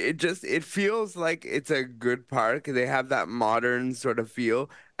 It feels like it's a good park. They have that modern sort of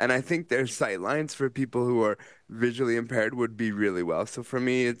feel, and I think their sight lines for people who are visually impaired would be really well. So for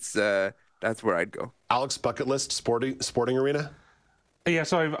me, it's that's where I'd go. Alex, bucket list, sporting arena? Yeah,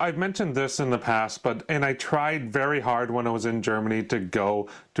 so I've mentioned this in the past, and I tried very hard when I was in Germany to go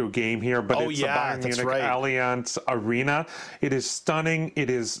to a game here, but it's the Bayern Munich Allianz Arena. It is stunning.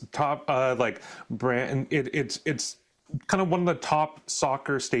 It is top brand. It's kind of one of the top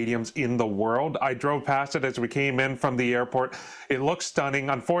soccer stadiums in the world. I drove past it as we came in from the airport. It looks stunning.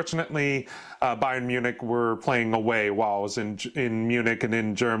 Unfortunately, Bayern Munich were playing away while I was in Munich and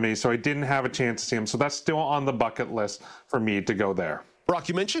in Germany, so I didn't have a chance to see them. So that's still on the bucket list for me to go there. Brock,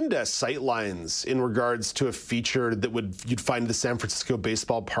 you mentioned sight lines in regards to a feature that you'd find the San Francisco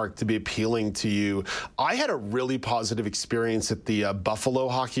baseball park to be appealing to you. I had a really positive experience at the Buffalo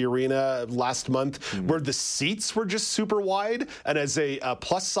Hockey Arena last month, where the seats were just super wide. And as a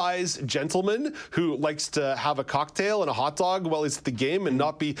plus-size gentleman who likes to have a cocktail and a hot dog while he's at the game and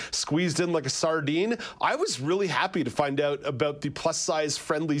not be squeezed in like a sardine, I was really happy to find out about the plus-size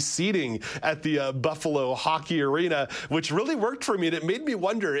friendly seating at the Buffalo Hockey Arena, which really worked for me. And it made me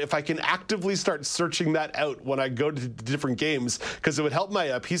wonder if I can actively start searching that out when I go to different games, because it would help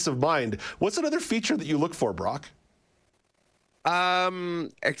my peace of mind. What's another feature that you look for, Brock?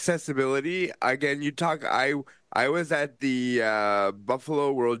 Accessibility. Again, I was at the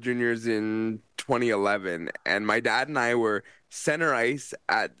Buffalo World Juniors in 2011, and my dad and I were center ice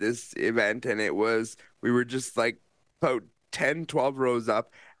at this event, and we were just about 10, 12 rows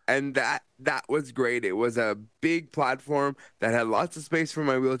up. And that was great. It was a big platform that had lots of space for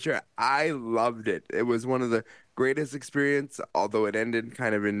my wheelchair. I loved it. It was one of the greatest experience, although it ended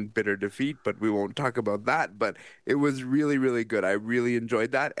kind of in bitter defeat, but we won't talk about that. But it was really, really good. I really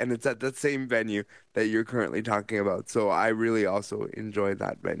enjoyed that. And it's at that same venue that you're currently talking about. So I really also enjoyed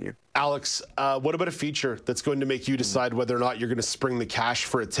that venue. Alex, what about a feature that's going to make you decide whether or not you're going to spring the cash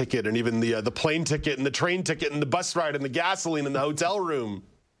for a ticket, and even the plane ticket and the train ticket and the bus ride and the gasoline and the hotel room?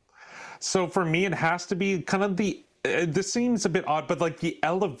 So for me, it has to be kind of this seems a bit odd, but the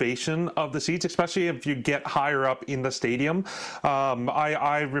elevation of the seats, especially if you get higher up in the stadium.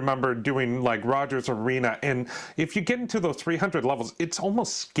 I remember doing Rogers Arena, and if you get into those 300 levels, it's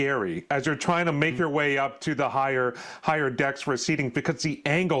almost scary as you're trying to make your way up to the higher decks for seating, because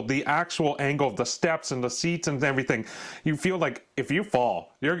the actual angle of the steps and the seats and everything, you feel like if you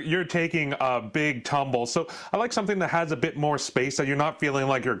fall, you're taking a big tumble. So I like something that has a bit more space, that you're not feeling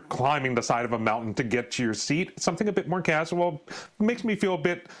like you're climbing the side of a mountain to get to your seat. Something a bit more casual makes me feel a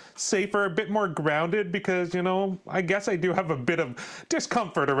bit safer, a bit more grounded, because I guess I do have a bit of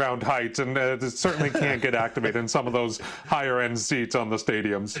discomfort around heights, and certainly can't get activated in some of those higher end seats on the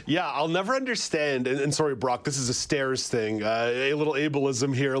stadiums. Yeah, I'll never understand, and sorry, Brock, this is a stairs thing, a little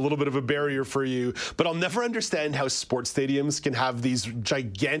ableism here, a little bit of a barrier for you, but I'll never understand how sports stadiums can have these gigantic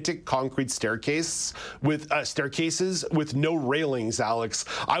gigantic concrete staircases with no railings, Alex.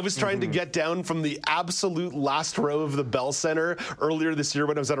 I was trying to get down from the absolute last row of the Bell Center earlier this year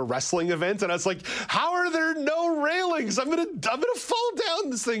when I was at a wrestling event, and I was like, how are there no railings? I'm gonna fall down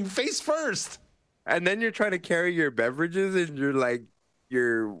this thing face first. And then you're trying to carry your beverages, and you're like,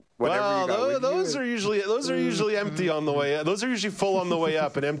 whatever. Those are usually empty on the way. Those are usually full on the way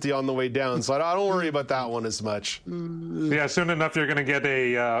up and empty on the way down. So I don't worry about that one as much. Yeah, soon enough you're going to get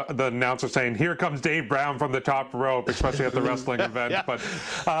the announcer saying, "Here comes Dave Brown from the top rope," especially at the wrestling event. Yeah. But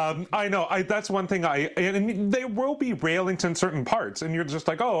I know that's one thing. And there will be railings in certain parts, and you're just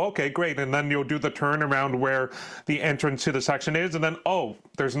like, "Oh, okay, great." And then you'll do the turnaround where the entrance to the section is, and then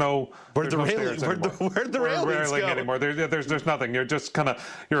there's no where'd the railings go anymore. There's nothing. You're just kind of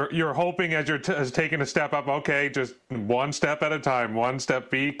you're hoping as you're taking a step up, okay, just one step at a time, one step,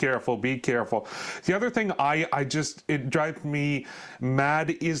 be careful. The other thing it drives me mad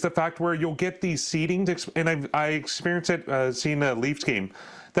is the fact where you'll get these seatings, and I experienced it seeing a Leafs game,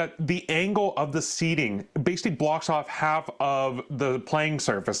 that the angle of the seating basically blocks off half of the playing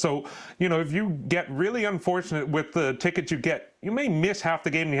surface. So, if you get really unfortunate with the tickets you get, you may miss half the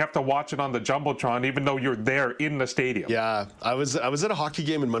game and you have to watch it on the Jumbotron, even though you're there in the stadium. Yeah, I was at a hockey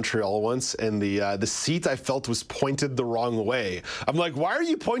game in Montreal once, and the seat I felt was pointed the wrong way. I'm like, why are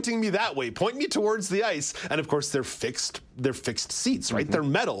you pointing me that way? Point me towards the ice. And of course, they're fixed seats, right? Mm-hmm. They're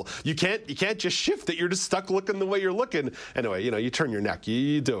metal. You can't just shift it. You're just stuck looking the way you're looking. Anyway, you turn your neck.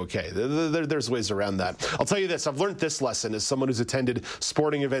 You do okay. There's ways around that. I'll tell you this. I've learned this lesson as someone who's attended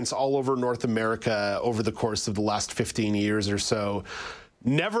sporting events all over North America over the course of the last 15 years or so.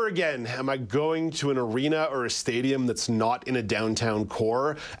 Never again am I going to an arena or a stadium that's not in a downtown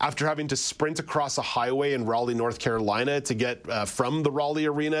core after having to sprint across a highway in Raleigh, North Carolina to get from the Raleigh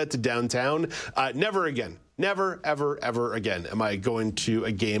Arena to downtown. Never again. Never, ever, ever again am I going to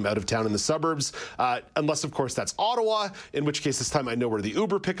a game out of town in the suburbs, unless, of course, that's Ottawa, in which case this time I know where the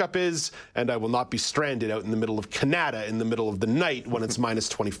Uber pickup is, and I will not be stranded out in the middle of Canada in the middle of the night when it's minus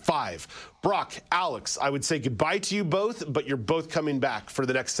 25. Brock, Alex, I would say goodbye to you both, but you're both coming back for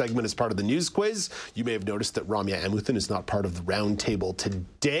the next segment as part of the news quiz. You may have noticed that Ramya Amuthan is not part of the roundtable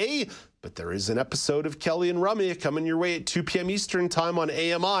today, but there is an episode of Kelly and Ramya coming your way at 2 p.m. Eastern Time on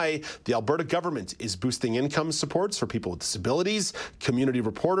AMI. The Alberta government is boosting income supports for people with disabilities. Community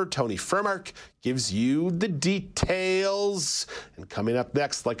reporter Tony Fremark gives you the details. And coming up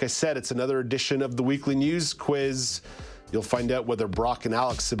next, like I said, it's another edition of the weekly news quiz. You'll find out whether Brock and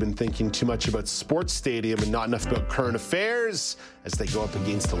Alex have been thinking too much about Sports Stadium and not enough about current affairs as they go up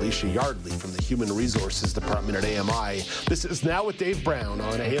against Lisha Yochimowitz from the Human Resources Department at AMI. This is Now with Dave Brown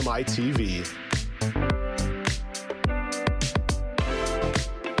on AMI TV.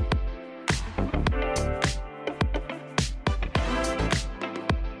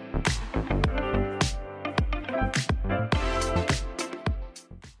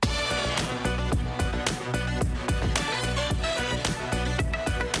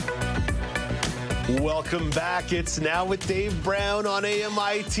 Welcome back. It's Now with Dave Brown on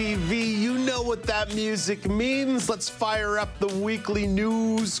AMI TV. You know what that music means. Let's fire up the weekly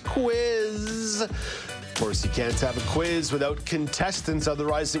news quiz. Of course, you can't have a quiz without contestants.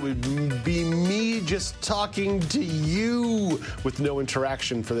 Otherwise, it would be me just talking to you with no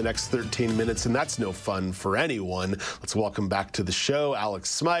interaction for the next 13 minutes, and that's no fun for anyone. Let's welcome back to the show Alex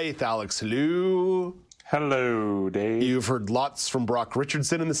Smythe. Alex, hello. Hello, Dave. You've heard lots from Brock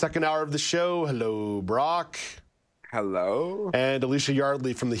Richardson in the second hour of the show. Hello, Brock. Hello. And Lisha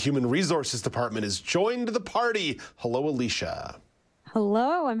Yochimowitz from the Human Resources Department has joined the party. Hello, Lisha.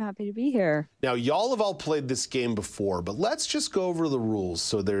 Hello, I'm happy to be here. Now, y'all have all played this game before, but let's just go over the rules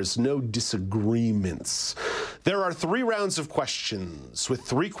so there's no disagreements. There are 3 rounds of questions with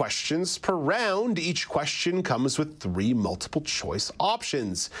 3 questions per round. Each question comes with 3 multiple choice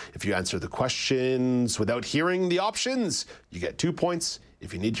options. If you answer the questions without hearing the options, you get 2 points.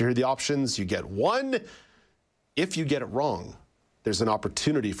 If you need to hear the options, you get 1. If you get it wrong, there's an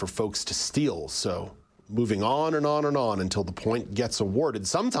opportunity for folks to steal. So moving on and on and on until the point gets awarded.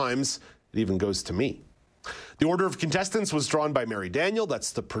 Sometimes it even goes to me. The order of contestants was drawn by Mary Daniel.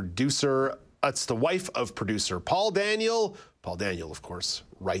 That's the producer. That's the wife of producer Paul Daniel. Paul Daniel, of course,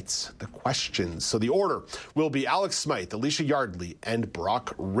 writes the questions. So the order will be Alex Smythe, Lisha Yochimowitz, and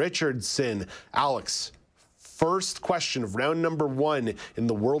Brock Richardson. Alex, first question of round number 1 in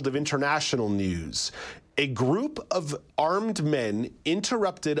the world of international news. A group of armed men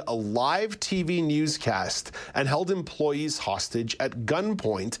interrupted a live TV newscast and held employees hostage at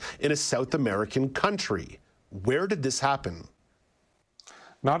gunpoint in a South American country. Where did this happen?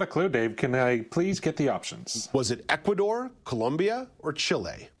 Not a clue, Dave. Can I please get the options? Was it Ecuador, Colombia, or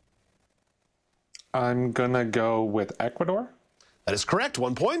Chile? I'm going to go with Ecuador. That is correct.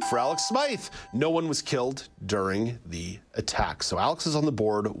 1 point for Alex Smythe. No one was killed during the attack. So Alex is on the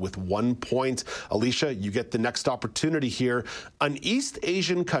board with 1 point. Alicia, you get the next opportunity here. An East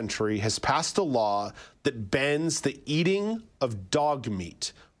Asian country has passed a law that bans the eating of dog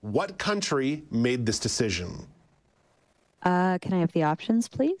meat. What country made this decision? Can I have the options,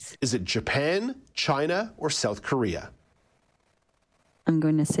 please? Is it Japan, China, or South Korea? I'm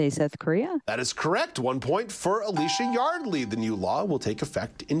going to say South Korea. That is correct. 1 point for Alicia Yardley. The new law will take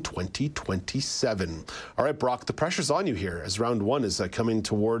effect in 2027. All right, Brock, the pressure's on you here as round one is coming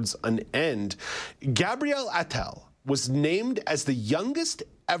towards an end. Gabriel Attal was named as the youngest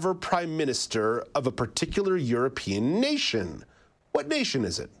ever prime minister of a particular European nation. What nation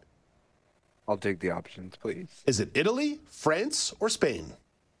is it? I'll take the options, please. Is it Italy, France, or Spain?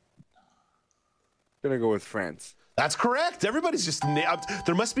 I'm going to go with France. That's correct. Everybody's just...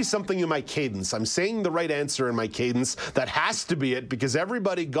 There must be something in my cadence. I'm saying the right answer in my cadence. That has to be it because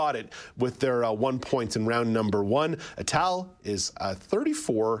everybody got it with their 1 point in round number one. Attal is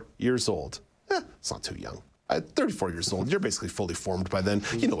 34 years old. It's not too young. 34 years old. You're basically fully formed by then.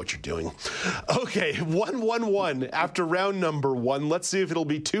 You know what you're doing. Okay, 1-1-1 after round number one. Let's see if it'll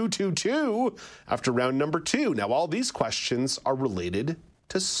be 2-2-2 after round number two. Now, all these questions are related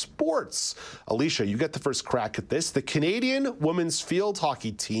to sports. Alicia, you get the first crack at this. The Canadian women's field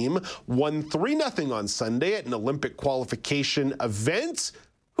hockey team won 3-0 on Sunday at an Olympic qualification event.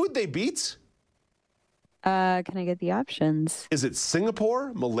 Who'd they beat? Can I get the options? Is it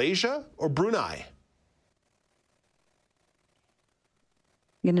Singapore, Malaysia, or Brunei?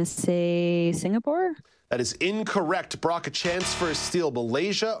 I'm going to say Singapore. That is incorrect. Brock, a chance for a steal.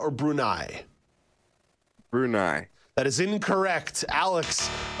 Malaysia or Brunei? Brunei. That is incorrect. Alex,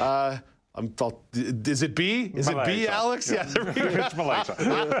 is it B? Is Malaysia. It B, Alex? Yeah, there we go. It's Malaysia.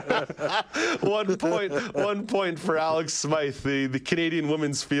 1 point for Alex Smythe. The Canadian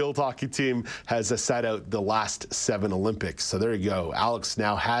women's field hockey team has sat out the last 7 Olympics. So there you go. Alex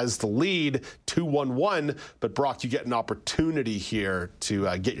now has the lead, 2-1-1. But Brock, you get an opportunity here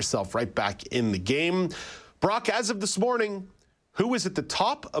to get yourself right back in the game. Brock, as of this morning, who is at the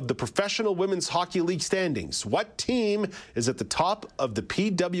top of the Professional Women's Hockey League standings? What team is at the top of the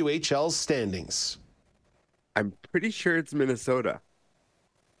PWHL standings? I'm pretty sure it's Minnesota.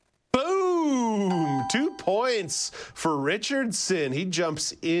 Boom! 2 points for Richardson. He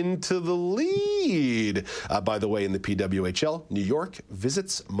jumps into the lead. By the way, in the PWHL, New York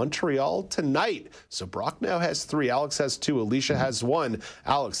visits Montreal tonight. So Brock now has 3. Alex has 2. Alicia has 1.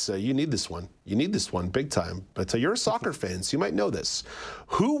 Alex, you need this one. You need this one big time. But you're a soccer fan, so you might know this.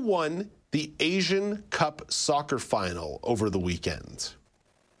 Who won the Asian Cup soccer final over the weekend?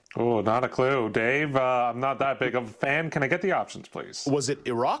 Oh, not a clue. Dave, I'm not that big of a fan. Can I get the options, please? Was it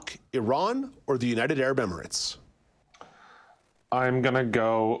Iraq, Iran, or the United Arab Emirates? I'm going to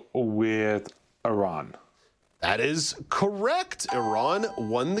go with Iran. That is correct. Iran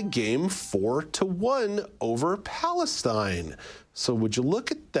won the game 4-1 over Palestine. So would you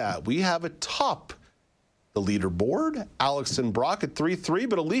look at that? We have atop the leaderboard, Alex and Brock at 3-3.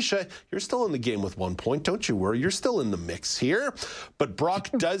 But Alicia, you're still in the game with 1 point. Don't you worry. You're still in the mix here. But Brock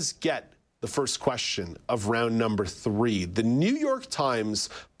does get the first question of round number 3. The New York Times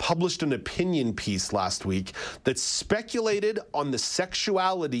published an opinion piece last week that speculated on the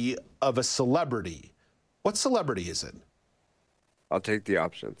sexuality of a celebrity. What celebrity is it? I'll take the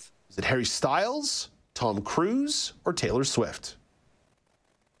options. Is it Harry Styles, Tom Cruise, or Taylor Swift?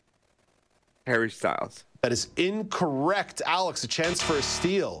 Harry Styles. That is incorrect. Alex, a chance for a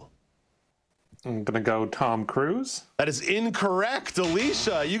steal. I'm going to go Tom Cruise. That is incorrect.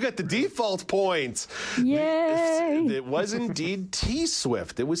 Alicia, you got the default point. Yay! It was indeed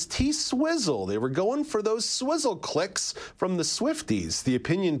T-Swift. It was T-Swizzle. They were going for those swizzle clicks from the Swifties. The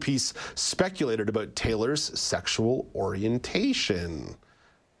opinion piece speculated about Taylor's sexual orientation.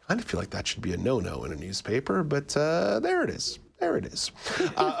 I kind of feel like that should be a no-no in a newspaper, but there it is. There it is.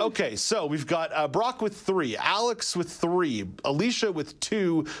 Okay, so we've got Brock with 3, Alex with 3, Alicia with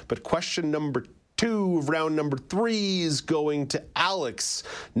 2, but question number 2 of round number 3 is going to Alex.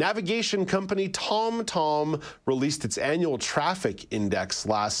 Navigation company TomTom released its annual traffic index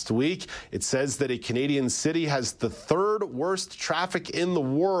last week. It says that a Canadian city has the 3rd worst traffic in the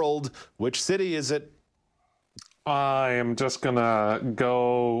world. Which city is it? I am just going to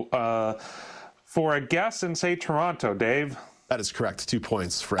go for a guess and say Toronto, Dave. That is correct. 2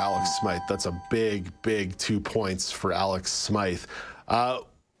 points for Alex Smythe. That's a big, big 2 points for Alex Smythe.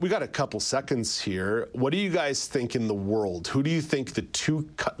 We got a couple seconds here. What do you guys think in the world? Who do you think the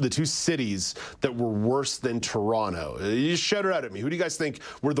two cities that were worse than Toronto? You shout it out at me. Who do you guys think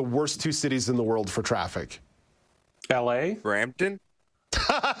were the worst two cities in the world for traffic? L.A. Brampton.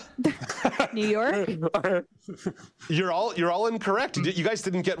 New York. You're all incorrect. You guys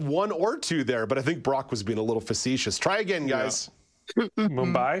didn't get one or two there, but I think Brock was being a little facetious. Try again, guys. Yeah.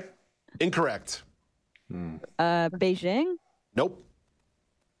 Mumbai. Incorrect. Beijing. Nope.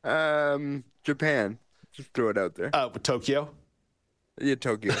 Japan. Just throw it out there. Tokyo. Yeah,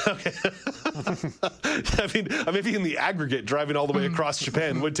 Tokyo. Okay. I mean, maybe in the aggregate, driving all the way across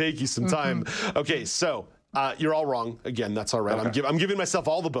Japan would take you some time. Okay, so you're all wrong. Again, that's all right. Okay. I'm giving myself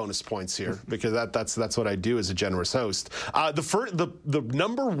all the bonus points here because that's what I do as a generous host. The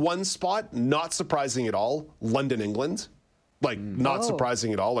number one spot, not surprising at all, London, England. Like, not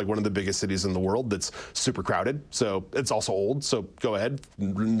surprising at all, like one of the biggest cities in the world that's super crowded. So it's also old, so go ahead,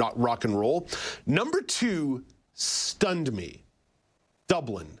 not rock and roll. Number two stunned me.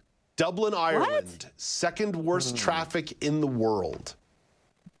 Dublin, Ireland. What? Second worst traffic in the world.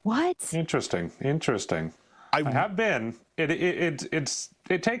 What? Interesting. I have been.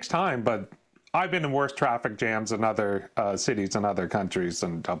 It takes time, but I've been in worse traffic jams in other cities and other countries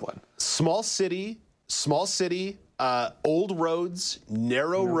than Dublin. Small city, old roads,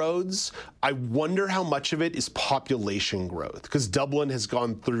 narrow roads. I wonder how much of it is population growth, because Dublin has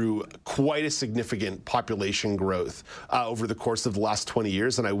gone through quite a significant population growth over the course of the last 20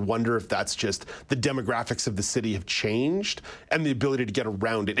 years, and I wonder if that's just the demographics of the city have changed and the ability to get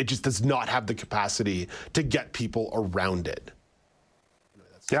around it. It just does not have the capacity to get people around it.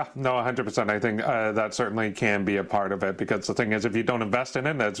 Yeah, no, 100%. I think that certainly can be a part of it, because the thing is, if you don't invest in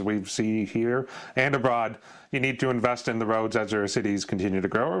it, as we see here and abroad, you need to invest in the roads as your cities continue to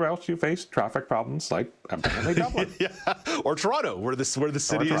grow, or else you face traffic problems like apparently Dublin. Yeah, or Toronto, where the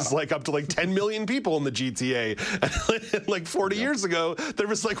city is like up to like 10 million people in the GTA. And like 40 years ago, there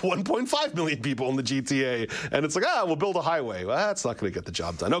was like 1.5 million people in the GTA. And it's like, we'll build a highway. Well, that's not going to get the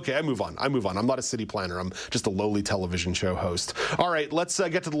job done. Okay, I move on. I'm not a city planner. I'm just a lowly television show host. All right, let's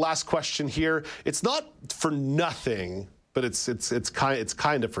get to the last question here. It's not for nothing, but it's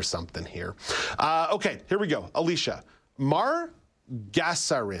kind of for something here. Okay, here we go. Alicia, Mar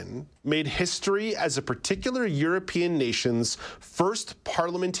Gassarin made history as a particular European nation's first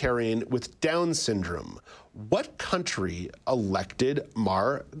parliamentarian with Down syndrome. What country elected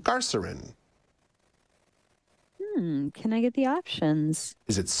Mar Gassarin? Can I get the options?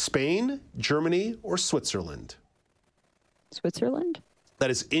 Is it Spain, Germany, or Switzerland? Switzerland? That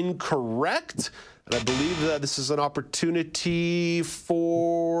is incorrect. And I believe that this is an opportunity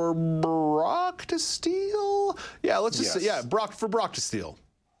for Brock to steal. Yeah, let's just say, Brock to steal.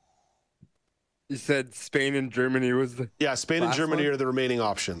 You said Spain and Germany was the Spain and Germany are the remaining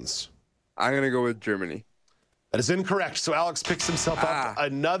options. I'm going to go with Germany. That is incorrect. So Alex picks himself up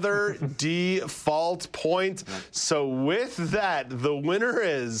another default point. So with that, the winner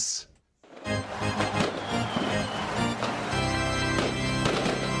is...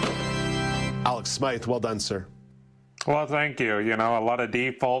 Alex Smythe, well done, sir. Well, thank you. You know, a lot of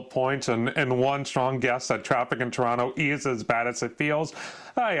default points and one strong guess that traffic in Toronto is as bad as it feels.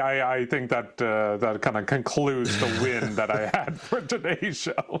 I think that that kind of concludes the win that I had for today's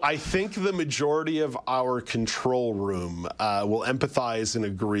show. I think the majority of our control room will empathize and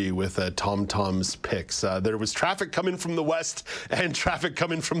agree with Tom's picks. There was traffic coming from the west and traffic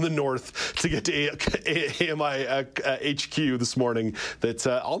coming from the north to get to AMI HQ this morning that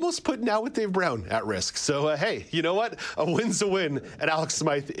almost put Now with Dave Brown at risk. So, hey, you know what? A win's a win, and Alex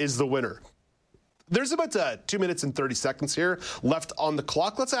Smythe is the winner. There's about 2 minutes and 30 seconds here left on the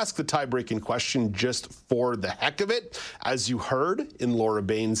clock. Let's ask the tie-breaking question just for the heck of it. As you heard in Laura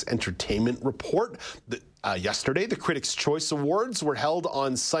Bain's entertainment report, yesterday the Critics' Choice Awards were held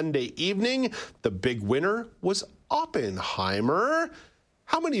on Sunday evening. The big winner was Oppenheimer.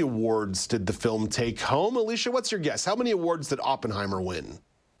 How many awards did the film take home? Alicia, what's your guess? How many awards did Oppenheimer win?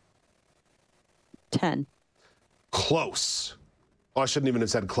 10. Close. Oh, I shouldn't even have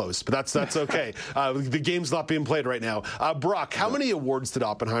said close, but that's okay. The game's not being played right now. Brock, how many awards did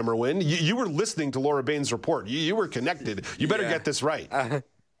Oppenheimer win? You were listening to Laura Bain's report. You were connected. You better get this right.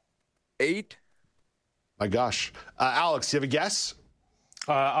 8. My gosh. Alex, you have a guess?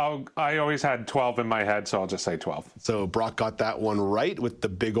 I always had 12 in my head, so I'll just say 12. So Brock got that one right with the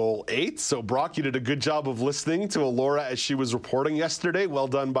big ol' 8. So Brock, you did a good job of listening to Laura as she was reporting yesterday. Well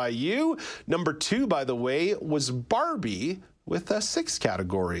done by you. Number 2, by the way, was Barbie with 6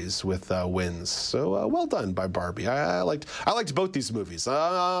 categories with wins. So well done by Barbie. I liked both these movies.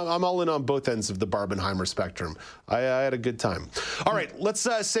 I'm all in on both ends of the Barbenheimer spectrum. I had a good time. All right, let's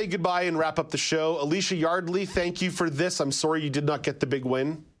say goodbye and wrap up the show. Alicia Yardley, thank you for this. I'm sorry you did not get the big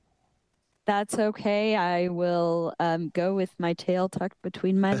win. That's okay. I will go with my tail tucked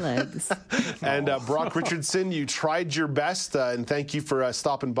between my legs. And Brock Richardson, you tried your best, and thank you for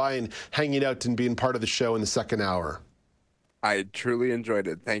stopping by and hanging out and being part of the show in the second hour. I truly enjoyed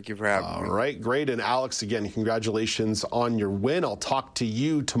it. Thank you for having me. All right, great. And Alex, again, congratulations on your win. I'll talk to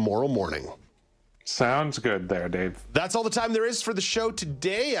you tomorrow morning. Sounds good there, Dave. That's all the time there is for the show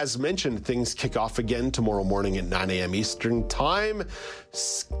today. As mentioned, things kick off again tomorrow morning at 9 a.m. Eastern Time.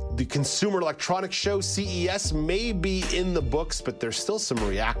 The Consumer Electronics Show, CES, may be in the books, but there's still some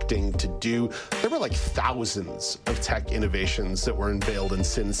reacting to do. There were like thousands of tech innovations that were unveiled in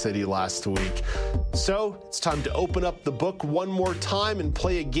Sin City last week. So it's time to open up the book one more time and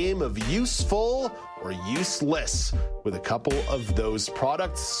play a game of useful or useless with a couple of those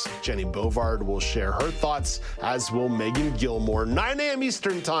products. Jenny Bovard will share her thoughts, as will Megan Gilmore. 9 a.m.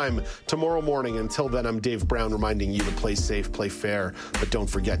 Eastern Time tomorrow morning. Until then, I'm Dave Brown reminding you to play safe, play fair, but don't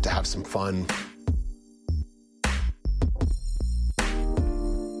forget to have some fun.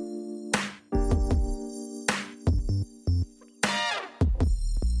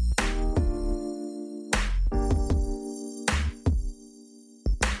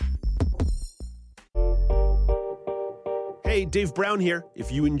 Hey, Dave Brown here.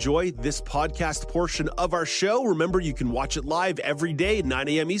 If you enjoy this podcast portion of our show, remember you can watch it live every day at 9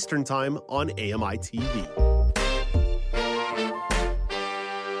 a.m. Eastern Time on AMI TV.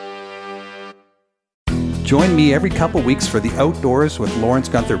 Join me every couple weeks for the Outdoors with Lawrence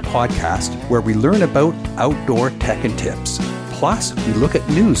Gunther podcast, where we learn about outdoor tech and tips. Plus, we look at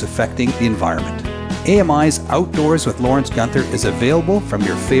news affecting the environment. AMI's Outdoors with Lawrence Gunther is available from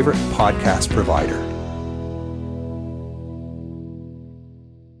your favorite podcast provider.